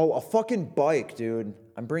 Oh, a fucking bike, dude.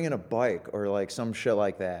 I'm bringing a bike or like some shit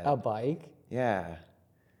like that. A bike. Yeah.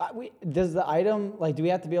 Does the item do we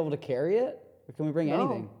have to be able to carry it, or can we bring No.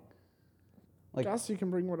 anything? I guess you can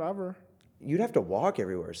bring whatever. You'd have to walk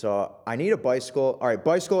everywhere. So I need a bicycle. All right,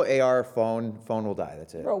 bicycle, AR, phone. Phone will die.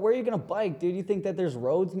 That's it. Bro, where are you gonna bike, dude? You think that there's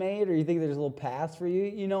roads made, or you think there's little paths for you?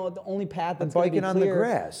 The only path I'm that's gonna be biking on the clear.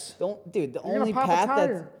 grass. Dude, You're gonna pop a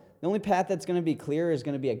tire. the only path that's gonna be clear is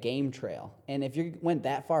gonna be a game trail. And if you went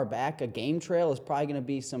that far back, a game trail is probably gonna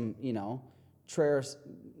be some, trails,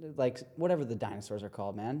 like whatever the dinosaurs are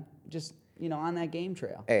called, man. Just on that game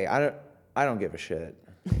trail. Hey, I don't give a shit.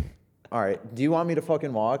 All right. Do you want me to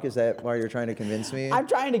fucking walk? Is that why you're trying to convince me? I'm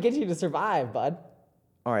trying to get you to survive, bud.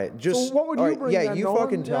 All right. Just. So what would all you right, bring Yeah, then, you Nolan?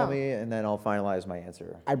 fucking tell Yeah. me, and then I'll finalize my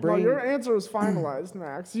answer. I No, bring. your answer is finalized,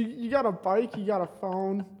 Max. You got a bike, you got a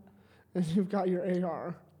phone, and you've got your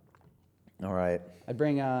AR. All right. I'd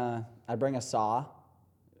bring a saw,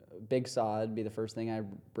 a big saw. It'd be the first thing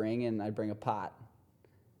I'd bring, and I'd bring a pot.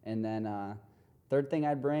 And then third thing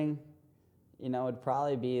I'd bring, it'd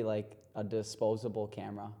probably be like a disposable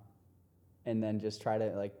camera, and then just try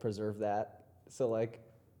to preserve that. So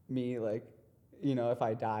me, if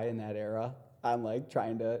I die in that era, I'm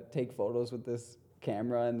trying to take photos with this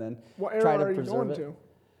camera and then What era try to are you preserve going it. to?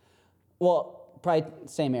 Well, probably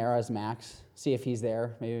same era as Max. See if he's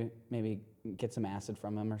there. Maybe get some acid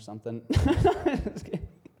from him or something. Just kidding.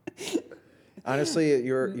 Honestly,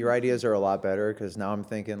 your ideas are a lot better because now I'm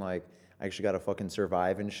thinking I actually got to fucking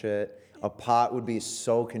survive and shit. A pot would be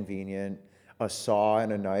so convenient. A saw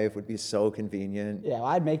and a knife would be so convenient. Yeah, well,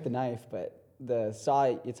 I'd make the knife, but the saw,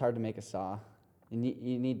 it's hard to make a saw. You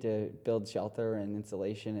need to build shelter and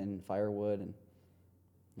insulation and firewood. And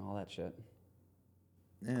All that shit.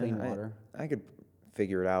 Yeah, Clean water. I could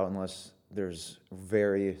figure it out unless there's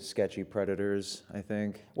very sketchy predators, I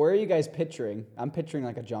think. Where are you guys picturing? I'm picturing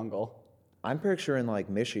like a jungle. I'm picturing like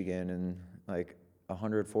Michigan and like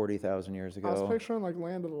 140,000 years ago. I was picturing like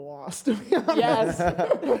Land of the Lost, to be honest. Yes.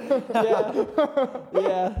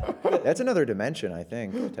 yeah. That's another dimension, I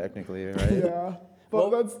think, technically, right? Yeah. But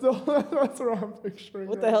that's still, that's what I'm picturing.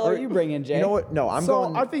 What the hell are you bringing, Jay? You know what? No, I'm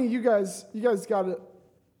going. I think you guys got it.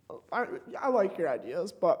 I like your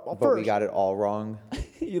ideas, but But first, we got it all wrong.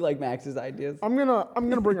 You like Max's ideas? I'm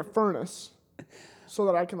gonna bring a furnace so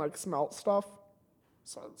that I can like smelt stuff.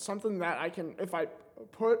 So something that I can, if I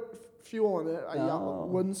put fuel in it,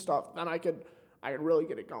 wooden stuff, then I could really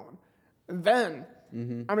get it going. And then,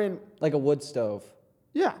 I mean, Like a wood stove.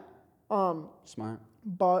 yeah. Smart.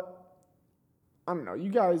 But I don't know. You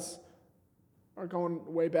guys are going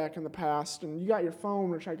way back in the past, and you got your phone,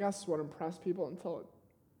 which I guess is what impressed people until it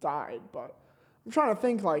died. But I'm trying to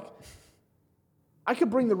think, like, I could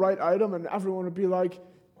bring the right item, and everyone would be like,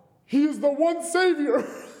 "He is the one savior."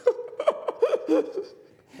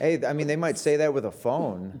 Hey, I mean, they might say that with a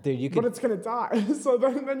phone. Dude, you But could it's gonna die. So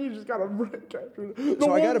then you just gotta capture it. The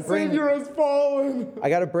So I gotta one bring- savior has fallen. I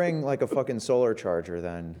got to bring like a fucking solar charger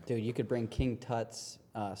then. Dude, you could bring King Tut's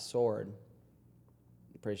sword.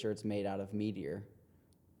 I'm pretty sure it's made out of meteor.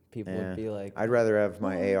 People Yeah. would be like, I'd rather have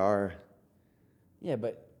my AR. yeah,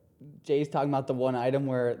 but Jay's talking about the one item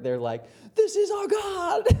where they're like, this is our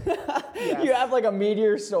god. You have like a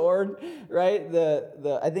meteor sword, right?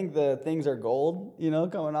 I think the things are gold,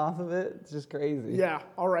 coming off of it. It's just crazy. Yeah.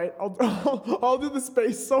 All right. I'll do the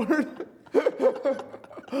space sword.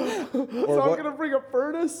 So I'm gonna bring a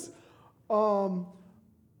furnace. A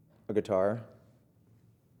guitar.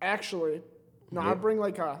 Actually, no, I'd bring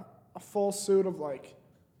like a full suit of like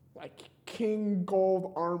king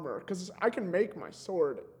gold armor, because I can make my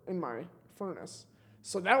sword in my furnace.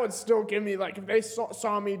 So that would still give me, like, if they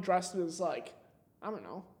saw me dressed as like, I don't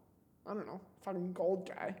know, fucking gold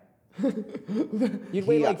guy. You'd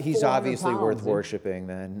weigh like He's 400 obviously pounds, worth dude. worshiping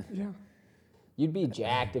then. Yeah. You'd be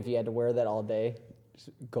jacked if you had to wear that all day.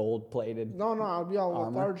 Gold plated. No, I'd be all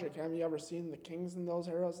Armor? lethargic. Have you ever seen the kings in those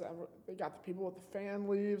eras? They got the people with the fan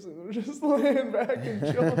leaves, and they're just laying back and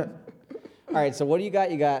chilling. All right, so what do you got?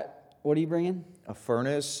 What are you bringing? A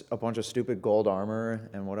furnace, a bunch of stupid gold armor,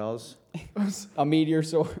 and what else? A meteor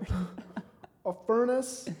sword. A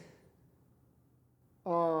furnace,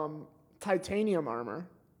 titanium armor.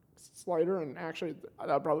 It's lighter, and actually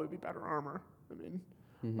that'd probably be better armor. I mean,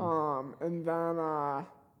 and then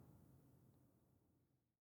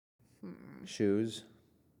Shoes.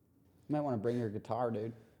 You might want to bring your guitar,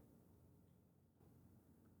 dude.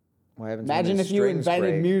 Why haven't Imagine if you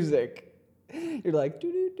invented music. You're like,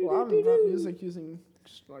 doo doo doo well, I doo invent doo. music using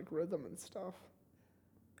just like rhythm and stuff.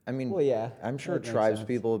 I mean, Well, yeah, I'm sure that makes tribes sense.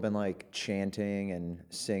 people have been like chanting and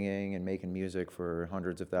singing and making music for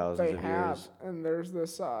hundreds of thousands They of have, years. and there's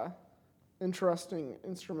this interesting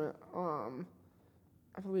instrument.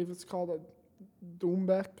 I believe it's called a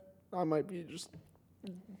doumbek. I might be just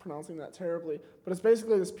pronouncing that terribly, but it's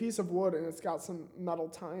basically this piece of wood, and it's got some metal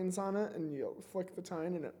tines on it, and you flick the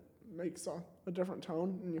tine, and it makes a different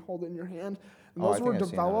tone, and you hold it in your hand. And Oh, I those think were I've seen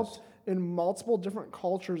developed in multiple different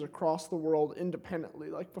cultures across the world independently,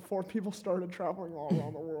 like before people started traveling all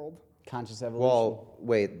around the world. Conscious evolution. Well,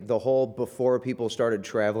 wait, the whole before people started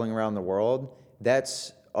traveling around the world,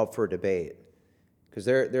 that's up for debate. Because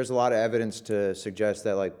there's a lot of evidence to suggest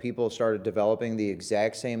that like people started developing the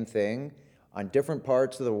exact same thing on different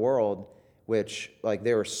parts of the world, which like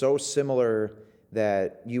they were so similar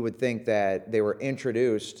that you would think that they were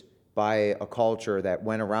introduced by a culture that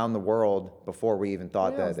went around the world before we even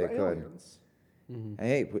thought Yeah, that they it's the could. aliens.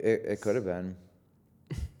 Hey, it could have been.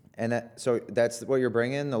 And so that's what you're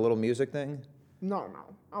bringing, the little music thing? No.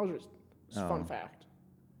 I was just it's a fun fact.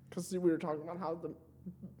 Because we were talking about how the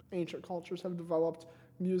ancient cultures have developed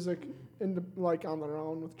music like on their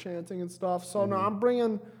own with chanting and stuff. So no, I'm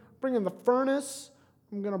bringing the furnace.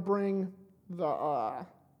 I'm gonna bring the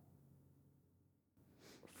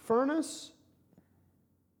furnace.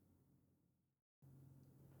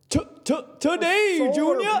 Today, solar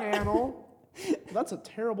Junior. panel. That's a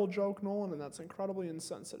terrible joke, Nolan, and that's incredibly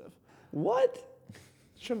insensitive. What?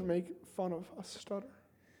 Shouldn't make fun of a stutter.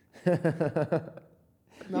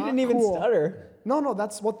 You didn't even stutter. No,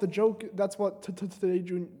 that's what the joke. That's what today,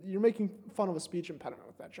 Junior. You're making fun of a speech impediment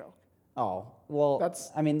with that joke. Oh, well,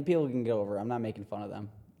 That's- I mean, people can get over. I'm not making fun of them,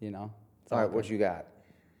 It's All right, good. what you got?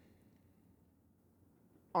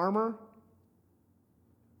 Armor.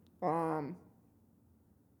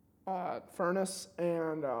 Furnace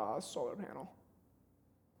and solar panel.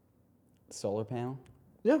 Solar panel?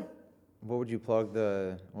 Yeah. What would you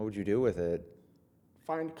what would you do with it?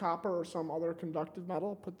 Find copper or some other conductive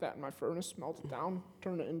metal, put that in my furnace, melt it down,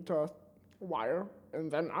 turn it into wire,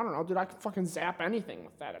 and then, I don't know, dude, I can fucking zap anything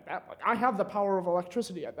with that at that point. I have the power of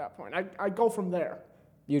electricity at that point. I go from there.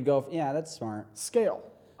 You'd go, yeah, that's smart. Scale.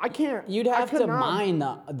 I can't. You'd I have could to not. mine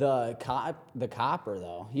the copper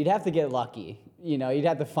though. You'd have to get lucky. You know, you'd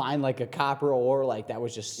have to find like a copper ore like that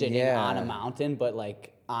was just sitting on a mountain, but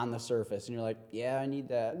like on the surface, and you're like, yeah, I need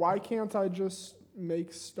that. Why can't I just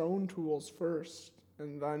make stone tools first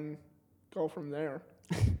and then go from there?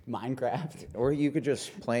 Minecraft. Or you could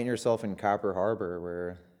just plant yourself in Copper Harbor,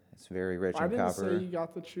 where it's very rich I in didn't copper. say you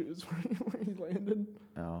got to choose where you landed.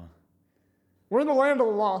 Oh. We're in the land of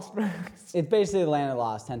the lost, Max. It's basically the land of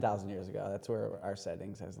lost 10,000 years ago. That's where our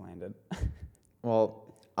settings has landed.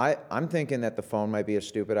 Well, I'm thinking that the phone might be a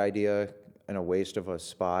stupid idea and a waste of a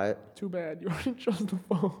spot. Too bad you already chose the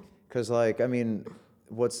phone. Because, like, I mean,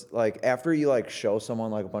 what's, like, after you, like, show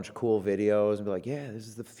someone, like, a bunch of cool videos and be like, yeah, this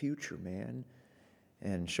is the future, man,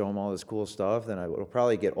 and show them all this cool stuff, then it'll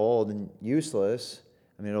probably get old and useless.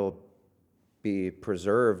 I mean, it'll be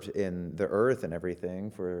preserved in the earth and everything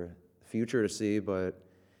for the future to see, but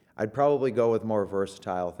I'd probably go with more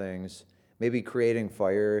versatile things. Maybe creating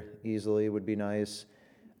fire easily would be nice.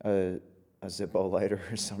 A Zippo lighter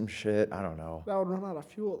or some shit. I don't know. That would run out of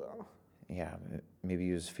fuel, though. Yeah, maybe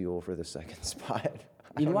use fuel for the second spot.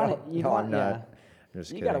 You want it? You I'm not. yeah. I'm just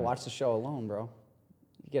You kidding. gotta watch the show alone, bro.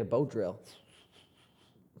 You get a bow drill.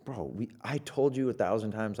 Bro, I told you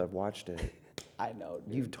 1,000 times I've watched it. I know,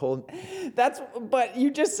 dude. You've told. But you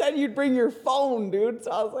just said you'd bring your phone, dude. So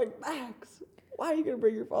I was like, Max, why are you gonna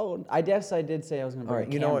bring your phone? I guess I did say I was gonna All bring right,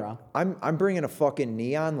 a you camera. know what? I'm bringing a fucking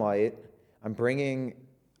neon light. I'm bringing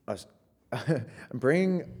I'm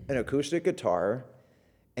bringing an acoustic guitar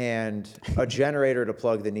and a generator to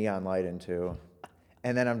plug the neon light into.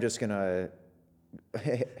 And then I'm just going to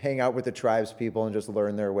hang out with the tribes people and just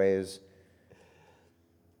learn their ways.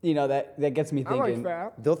 You know, that gets me I thinking. like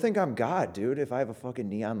that. They'll think I'm God, dude, if I have a fucking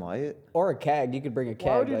neon light. Or a keg. You could bring a keg.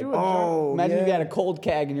 Why would you like, do a Oh, imagine if you yeah. had a cold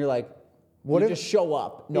keg and you're like, What you if- just show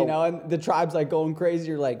up, No. you know, and the tribe's like going crazy.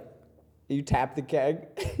 You're like, you tap the keg.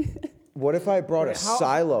 What if I brought Wait, a how-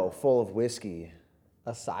 silo full of whiskey?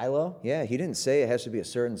 A silo? Yeah, he didn't say it has to be a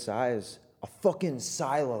certain size. A fucking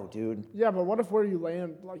silo, dude. Yeah, but what if where you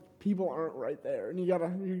land, like, people aren't right there, and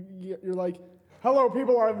you're like, hello,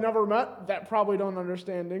 people I've never met that probably don't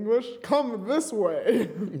understand English. Come this way.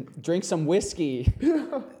 Drink some whiskey.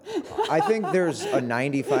 I think there's a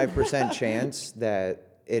 95% chance that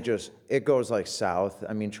it goes like south.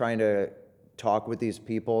 I mean, trying to talk with these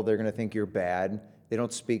people, they're gonna think you're bad. They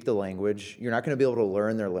don't speak the language. You're not gonna be able to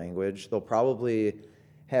learn their language. They'll probably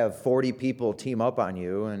have 40 people team up on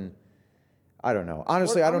you, and I don't know.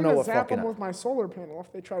 Honestly, I don't know what I'm gonna zap fucking. them with my solar panel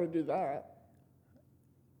if they try to do that.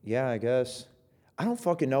 Yeah, I guess. I don't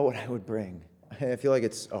fucking know what I would bring. I feel like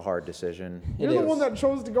it's a hard decision. You're the is. one that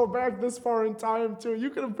chose to go back this far in time, too. You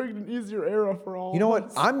could have picked an easier era for all You know of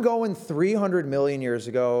what? us. I'm going 300 million years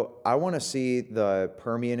ago. I want to see the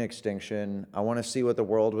Permian extinction. I want to see what the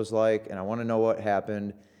world was like, and I want to know what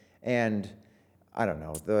happened. And I don't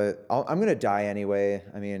know. I'm gonna die anyway.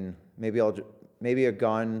 I mean, maybe a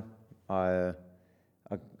gun, a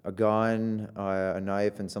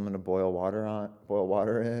knife, and something to boil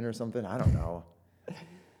water in, or something. I don't know.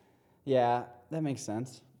 Yeah, that makes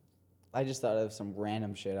sense. I just thought of some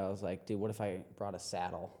random shit. I was like, dude, what if I brought a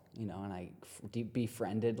saddle, you know, and I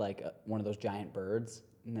befriended like one of those giant birds,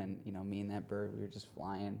 and then, you know, me and that bird, we were just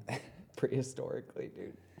flying prehistorically,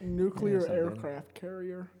 dude. Nuclear something. aircraft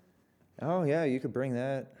carrier. Oh yeah, you could bring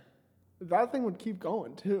that. That thing would keep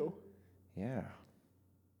going, too. Yeah.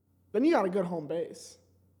 Then you got a good home base.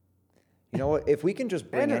 You know what? If we can just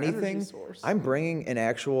bring And an anything, energy source. I'm bringing an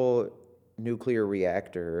actual nuclear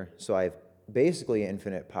reactor, so I have basically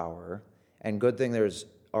infinite power. And good thing there's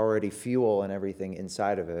already fuel and everything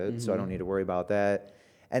inside of it, so I don't need to worry about that.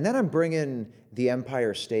 And then I'm bringing the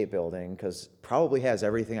Empire State Building, because probably has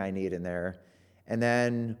everything I need in there. And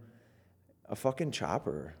then a fucking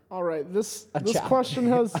chopper. All right, this chopper. question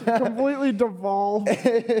has completely devolved.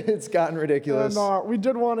 It's gotten ridiculous. And we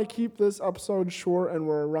did want to keep this episode short, and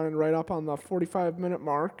we're running right up on the 45-minute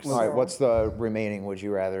mark. All right, so what's the remaining would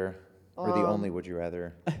you rather? Or the only would you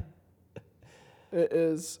rather? it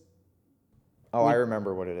is, Oh, I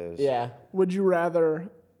remember what it is. Yeah. would you rather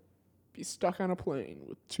be stuck on a plane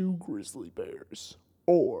with 2 grizzly bears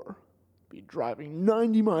or be driving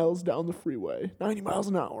 90 miles down the freeway, 90 miles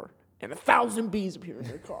an hour, and 1,000 bees appear in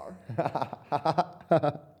your car?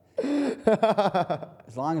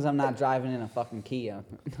 As long as I'm not driving in a fucking Kia.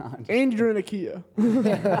 No, I'm just- And you're in a Kia.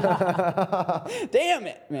 Damn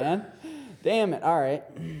it, man. Damn it. All right.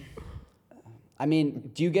 I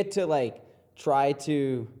mean, do you get to like try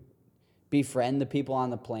to befriend the people on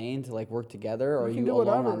the plane to like work together, or are You you can do alone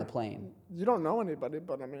whatever. on the plane? You don't know anybody,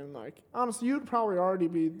 but I mean, like, honestly, you'd probably already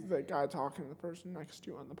be the guy talking to the person next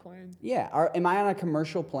to you on the plane. Yeah. Am I on a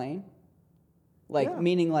commercial plane? Like, Yeah.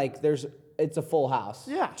 meaning like it's a full house.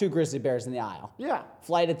 Yeah. 2 grizzly bears in the aisle. Yeah.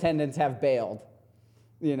 Flight attendants have bailed.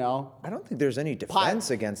 You know? I don't think there's any defense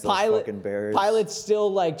against those fucking bears. Pilots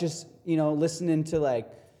still like just, listening to like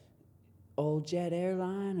Old Jet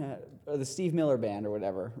Airline or the Steve Miller Band or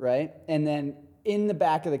whatever, right? And then in the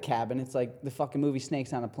back of the cabin, it's like the fucking movie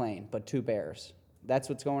Snakes on a Plane, but 2 bears. That's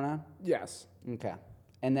what's going on? Yes. Okay.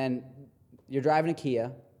 And then you're driving a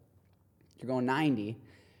Kia. You're going 90,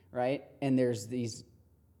 right? And there's these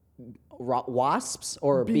wasps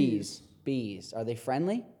or bees? Bees. Are they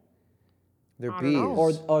friendly? They're I bees. don't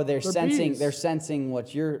know. Or they're They're sensing bees. they're sensing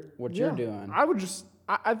what you're doing. I would just.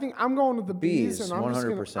 I think I'm going with the bees, Bees, and I'm just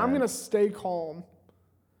 100%. I'm gonna stay calm.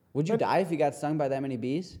 Would you die if you got stung by that many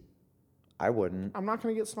bees? I wouldn't. I'm not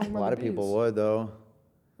gonna get stung by A the bees. lot of people would, though.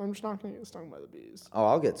 I'm just not gonna get stung by the bees. Oh,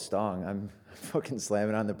 I'll get stung. I'm fucking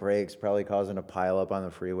slamming on the brakes, probably causing a pile up on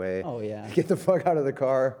the freeway. Oh, yeah. Get the fuck out of the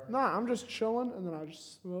car. Nah, I'm just chilling, and then I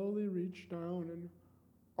just slowly reach down and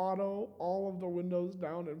auto all of the windows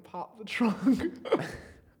down and pop the trunk.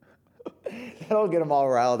 That'll get them all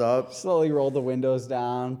riled up. Slowly roll the windows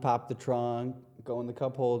down, pop the trunk, go in the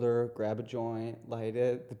cup holder, grab a joint, light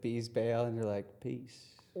it, the bees bail, and you're like,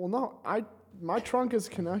 peace. Well, no, my trunk is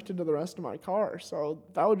connected to the rest of my car, so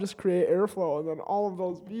that would just create airflow, and then all of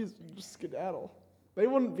those bees would just skedaddle. They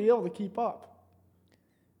wouldn't be able to keep up.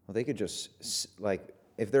 Well, they could just, like,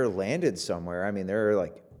 if they're landed somewhere, I mean, they're,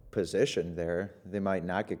 like, positioned there. They might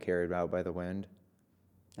not get carried out by the wind.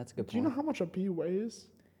 That's a good Do you point. know how much a bee weighs?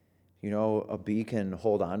 You know, a bee can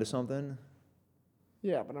hold on to something.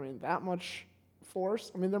 Yeah, but I mean, that much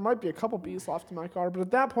force? I mean, there might be a couple bees left in my car, but at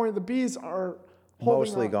that point, the bees are holding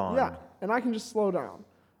Mostly on. gone. Yeah, and I can just slow down.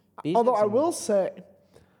 Bees Although have I some- will say,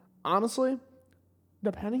 honestly,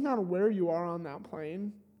 depending on where you are on that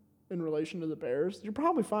plane in relation to the bears, you're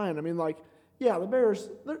probably fine. I mean, like, yeah, the bears,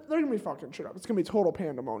 they're going to be fucking shit up. It's going to be total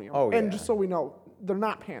pandemonium. Oh, And yeah. just so we know, they're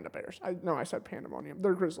not panda bears. I said pandemonium.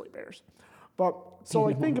 They're grizzly bears. But, so,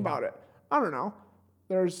 like, think about it. I don't know.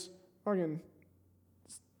 There's fucking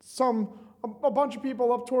a bunch of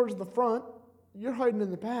people up towards the front. You're hiding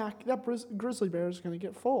in the back. That grizzly bear is going to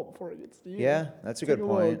get full before it gets to you. Yeah, that's a Take good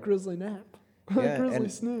little point. grizzly nap. Yeah, grizzly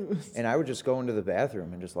and- snooze. And I would just go into the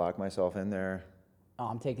bathroom and just lock myself in there. Oh,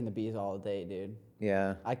 I'm taking the bees all day, dude.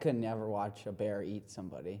 Yeah. I could never watch a bear eat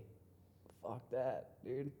somebody. Fuck that,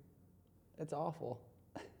 dude. It's awful.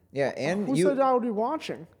 Yeah, and Who you. said I would be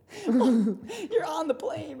watching? You're on the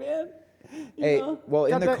plane, man. Hey, well,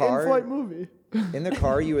 in Got the that car, in-flight movie. in the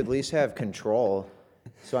car, you at least have control.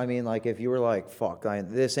 So I mean, like, if you were like, "Fuck,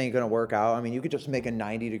 this ain't gonna work out," I mean, you could just make a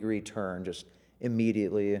 90-degree turn just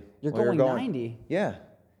immediately. You're while going 90? Yeah.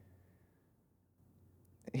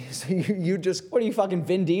 So you just What are you, fucking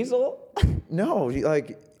Vin Diesel? no,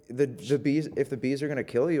 like the bees. If the bees are gonna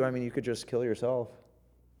kill you, I mean, you could just kill yourself.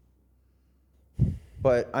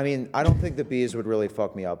 But I mean, I don't think the bees would really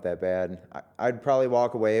fuck me up that bad. I'd probably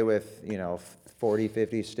walk away with 40,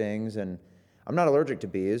 50 stings, and I'm not allergic to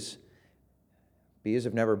bees. Bees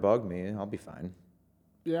have never bugged me. I'll be fine.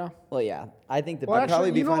 Yeah. Well, yeah. I think the Well, I'd probably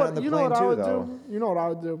actually, be fine on the you know what plane I too, would though. do? You know what I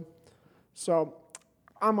would do? So,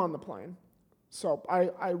 I'm on the plane. So,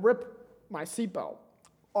 I rip my seatbelt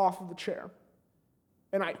off of the chair.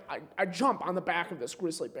 And I jump on the back of this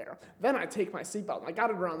grizzly bear. Then I take my seatbelt and I got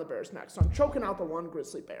it around the bear's neck. So I'm choking out the one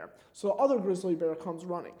grizzly bear. So the other grizzly bear comes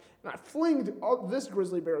running. And I fling this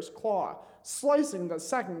grizzly bear's claw, slicing the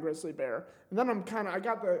second grizzly bear. And then I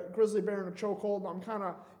got the grizzly bear in a chokehold and I'm kind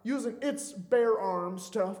of using its bear arms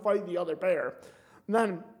to fight the other bear. And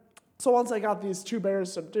then, so once I got these 2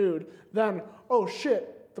 bears subdued, then, oh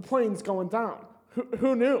shit, the plane's going down.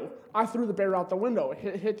 Who knew? I threw the bear out the window.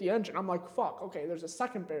 It hit the engine. I'm like, fuck, okay, there's a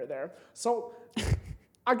second bear there. So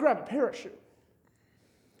I grab a parachute.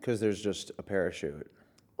 Because there's just a parachute.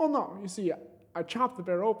 Well, no, you see, I chopped the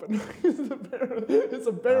bear open. It's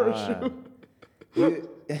a parachute.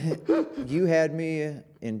 You had me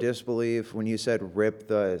in disbelief when you said rip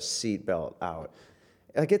the seatbelt out.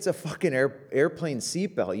 Like, it's a fucking airplane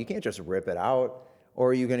seatbelt. You can't just rip it out. Or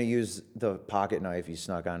are you going to use the pocket knife you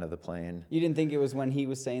snuck onto the plane? You didn't think it was when he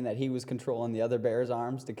was saying that he was controlling the other bear's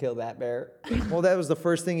arms to kill that bear? Well, that was the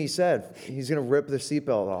first thing he said. He's going to rip the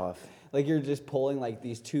seatbelt off. Like you're just pulling like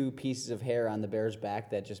these two pieces of hair on the bear's back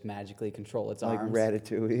that just magically control its Like arms.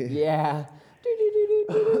 Ratatouille. Yeah.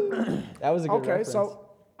 That was a good reference. So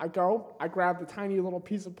I grab the tiny little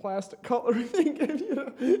piece of plastic cutlery thing, give you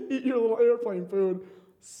to eat your little airplane food,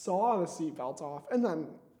 saw the seatbelt off, and then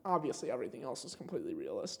obviously everything else is completely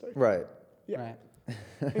realistic. Right. Yeah. Right.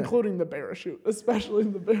 Including the parachute, especially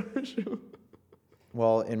the parachute.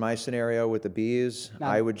 Well, in my scenario with the bees,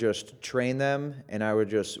 I would just train them, and I would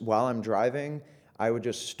just, while I'm driving, I would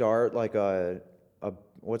just start like a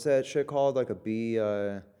what's that shit called? Like a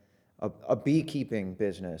beekeeping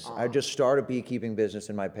business. I'd just start a beekeeping business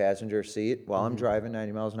in my passenger seat while I'm driving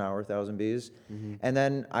 90 miles an hour, 1,000 bees, and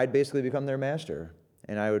then I'd basically become their master,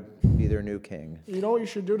 and I would be their new king. You know what you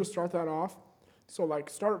should do to start that off? So, like,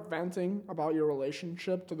 start venting about your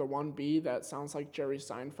relationship to the one bee that sounds like Jerry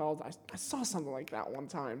Seinfeld. I saw something like that one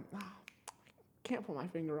time. Can't put my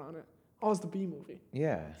finger on it. Oh, it's the Bee Movie.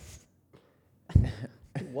 Yeah.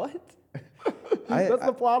 What? That's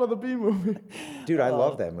the plot of the Bee Movie. Dude, I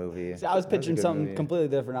love that movie. See, I was That's a picturing good something movie. completely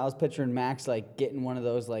different. I was picturing Max like getting one of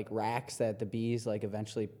those like racks that the bees like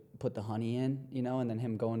eventually put the honey in, you know, and then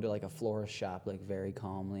him going to like a florist shop like very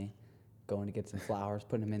calmly, going to get some flowers,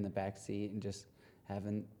 putting them in the back seat, and just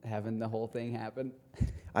having the whole thing happen.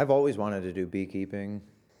 I've always wanted to do beekeeping.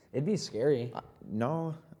 It'd be scary.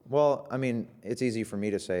 No. Well, I mean, it's easy for me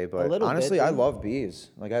to say, but little bit, honestly, I dude. love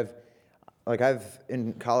bees. I've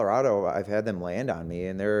in Colorado, I've had them land on me,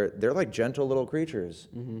 and they're like gentle little creatures.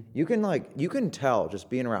 You can tell just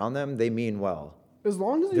being around them, they mean well. As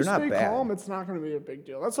long as you They're not stay bad. calm, it's not going to be a big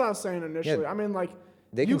deal. That's what I was saying initially. Yeah. I mean, like,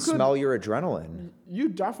 They you can smell your adrenaline. You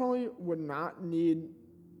definitely would not need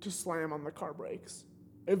to slam on the car brakes.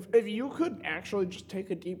 If you could actually just take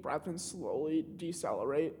a deep breath and slowly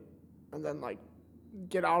decelerate, and then like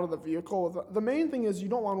get out of the vehicle. The main thing is you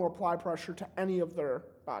don't want to apply pressure to any of their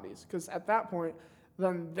bodies, because at that point,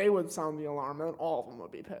 then they would sound the alarm, and all of them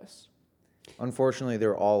would be pissed. Unfortunately,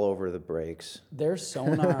 they're all over the brakes. Their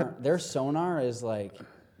sonar is like,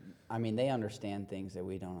 I mean, they understand things that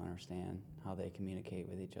we don't understand. How they communicate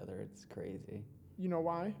with each other, it's crazy. You know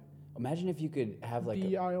why? Imagine if you could have like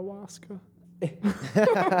The ayahuasca.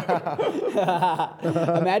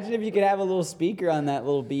 Imagine if you could have a little speaker on that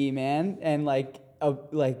little bee, man, and on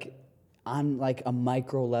like a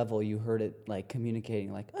micro level, you heard it like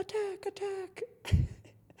communicating like attack,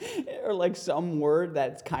 or like some word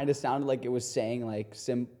that kind of sounded like it was saying like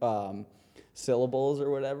syllables or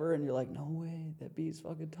whatever, and you're like, no way, that bee's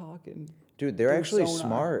fucking talking. Dude, they're Through actually sonar.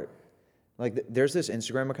 smart. Like, there's this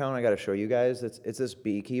Instagram account I got to show you guys. It's this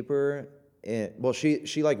beekeeper.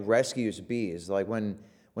 She like rescues bees. Like when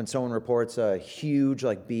someone reports a huge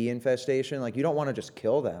like bee infestation, like you don't want to just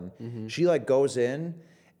kill them. She like goes in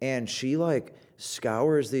and she like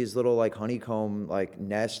scours these little like honeycomb like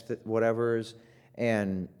nest whatevers,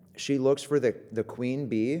 and she looks for the queen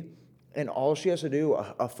bee, and all she has to do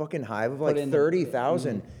a fucking hive of like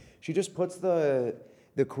 30,000. She just puts the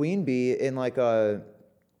queen bee in like a,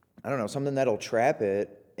 I don't know, something that'll trap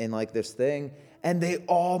it in like this thing, and they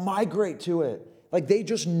all migrate to it. Like they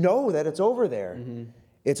just know that it's over there.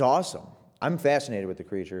 It's awesome. I'm fascinated with the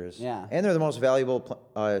creatures. Yeah. And they're the most valuable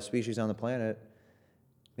species on the planet.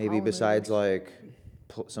 Maybe besides like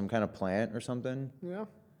some kind of plant or something. Yeah.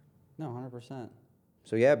 No, 100%.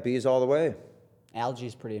 So yeah, bees all the way. Algae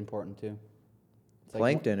is pretty important too. It's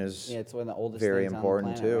Plankton is yeah, it's one of the oldest very things important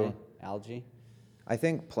on the planet, too. Right? Algae. I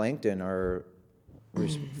think plankton are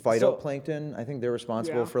phytoplankton. I think they're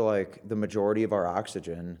responsible for like the majority of our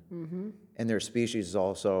oxygen, and their species is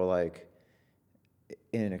also like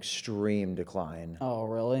in extreme decline. Oh,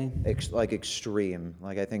 really? Like extreme.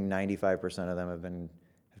 Like I think 95% of them have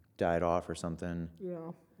died off or something. Yeah.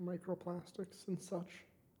 Microplastics and such.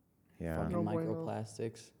 Yeah. Fucking No bueno.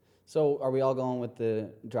 microplastics. So, are we all going with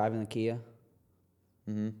the driving the Kia?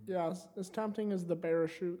 Yeah, as tempting as the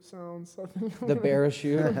parachute sounds. I think The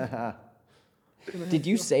parachute. Did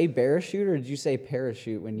you say parachute or did you say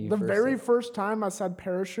parachute when you the first very said- first time I said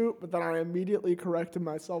parachute, but then I immediately corrected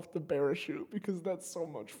myself to parachute because that's so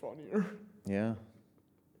much funnier. Yeah.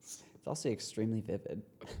 It's also extremely vivid.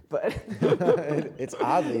 But It's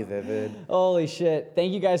oddly vivid. holy shit.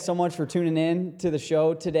 Thank you guys so much for tuning in to the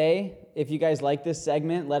show today. If you guys like this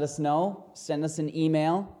segment, let us know. Send us an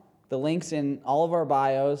email. The link's in all of our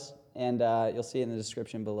bios, and you'll see it in the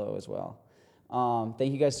description below as well.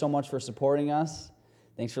 Thank you guys so much for supporting us.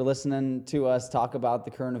 Thanks for listening to us talk about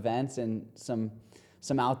the current events and some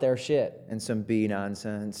out there shit. And some bee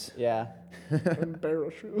nonsense. Yeah. And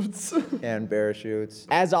parachutes. And parachutes.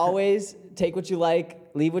 As always, take what you like,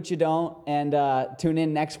 leave what you don't, and tune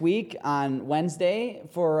in next week on Wednesday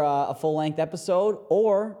for a full-length episode,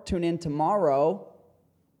 or tune in tomorrow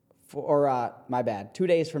for, my bad, 2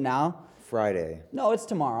 days from now. Friday. No, it's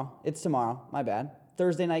tomorrow. It's tomorrow. My bad.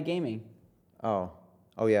 Thursday Night Gaming. Oh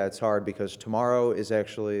yeah, it's hard because tomorrow is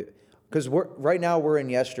actually, because right now we're in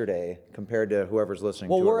yesterday compared to whoever's listening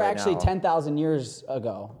to it right now. Well, we're actually 10,000 years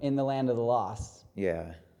ago in the land of the lost.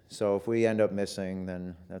 Yeah. So if we end up missing,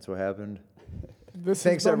 then that's what happened.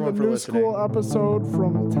 Thanks everyone the for New listening. School episode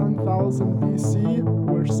from 10,000 BC.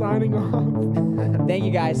 We're signing off. Thank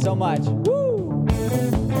you guys so much. Woo!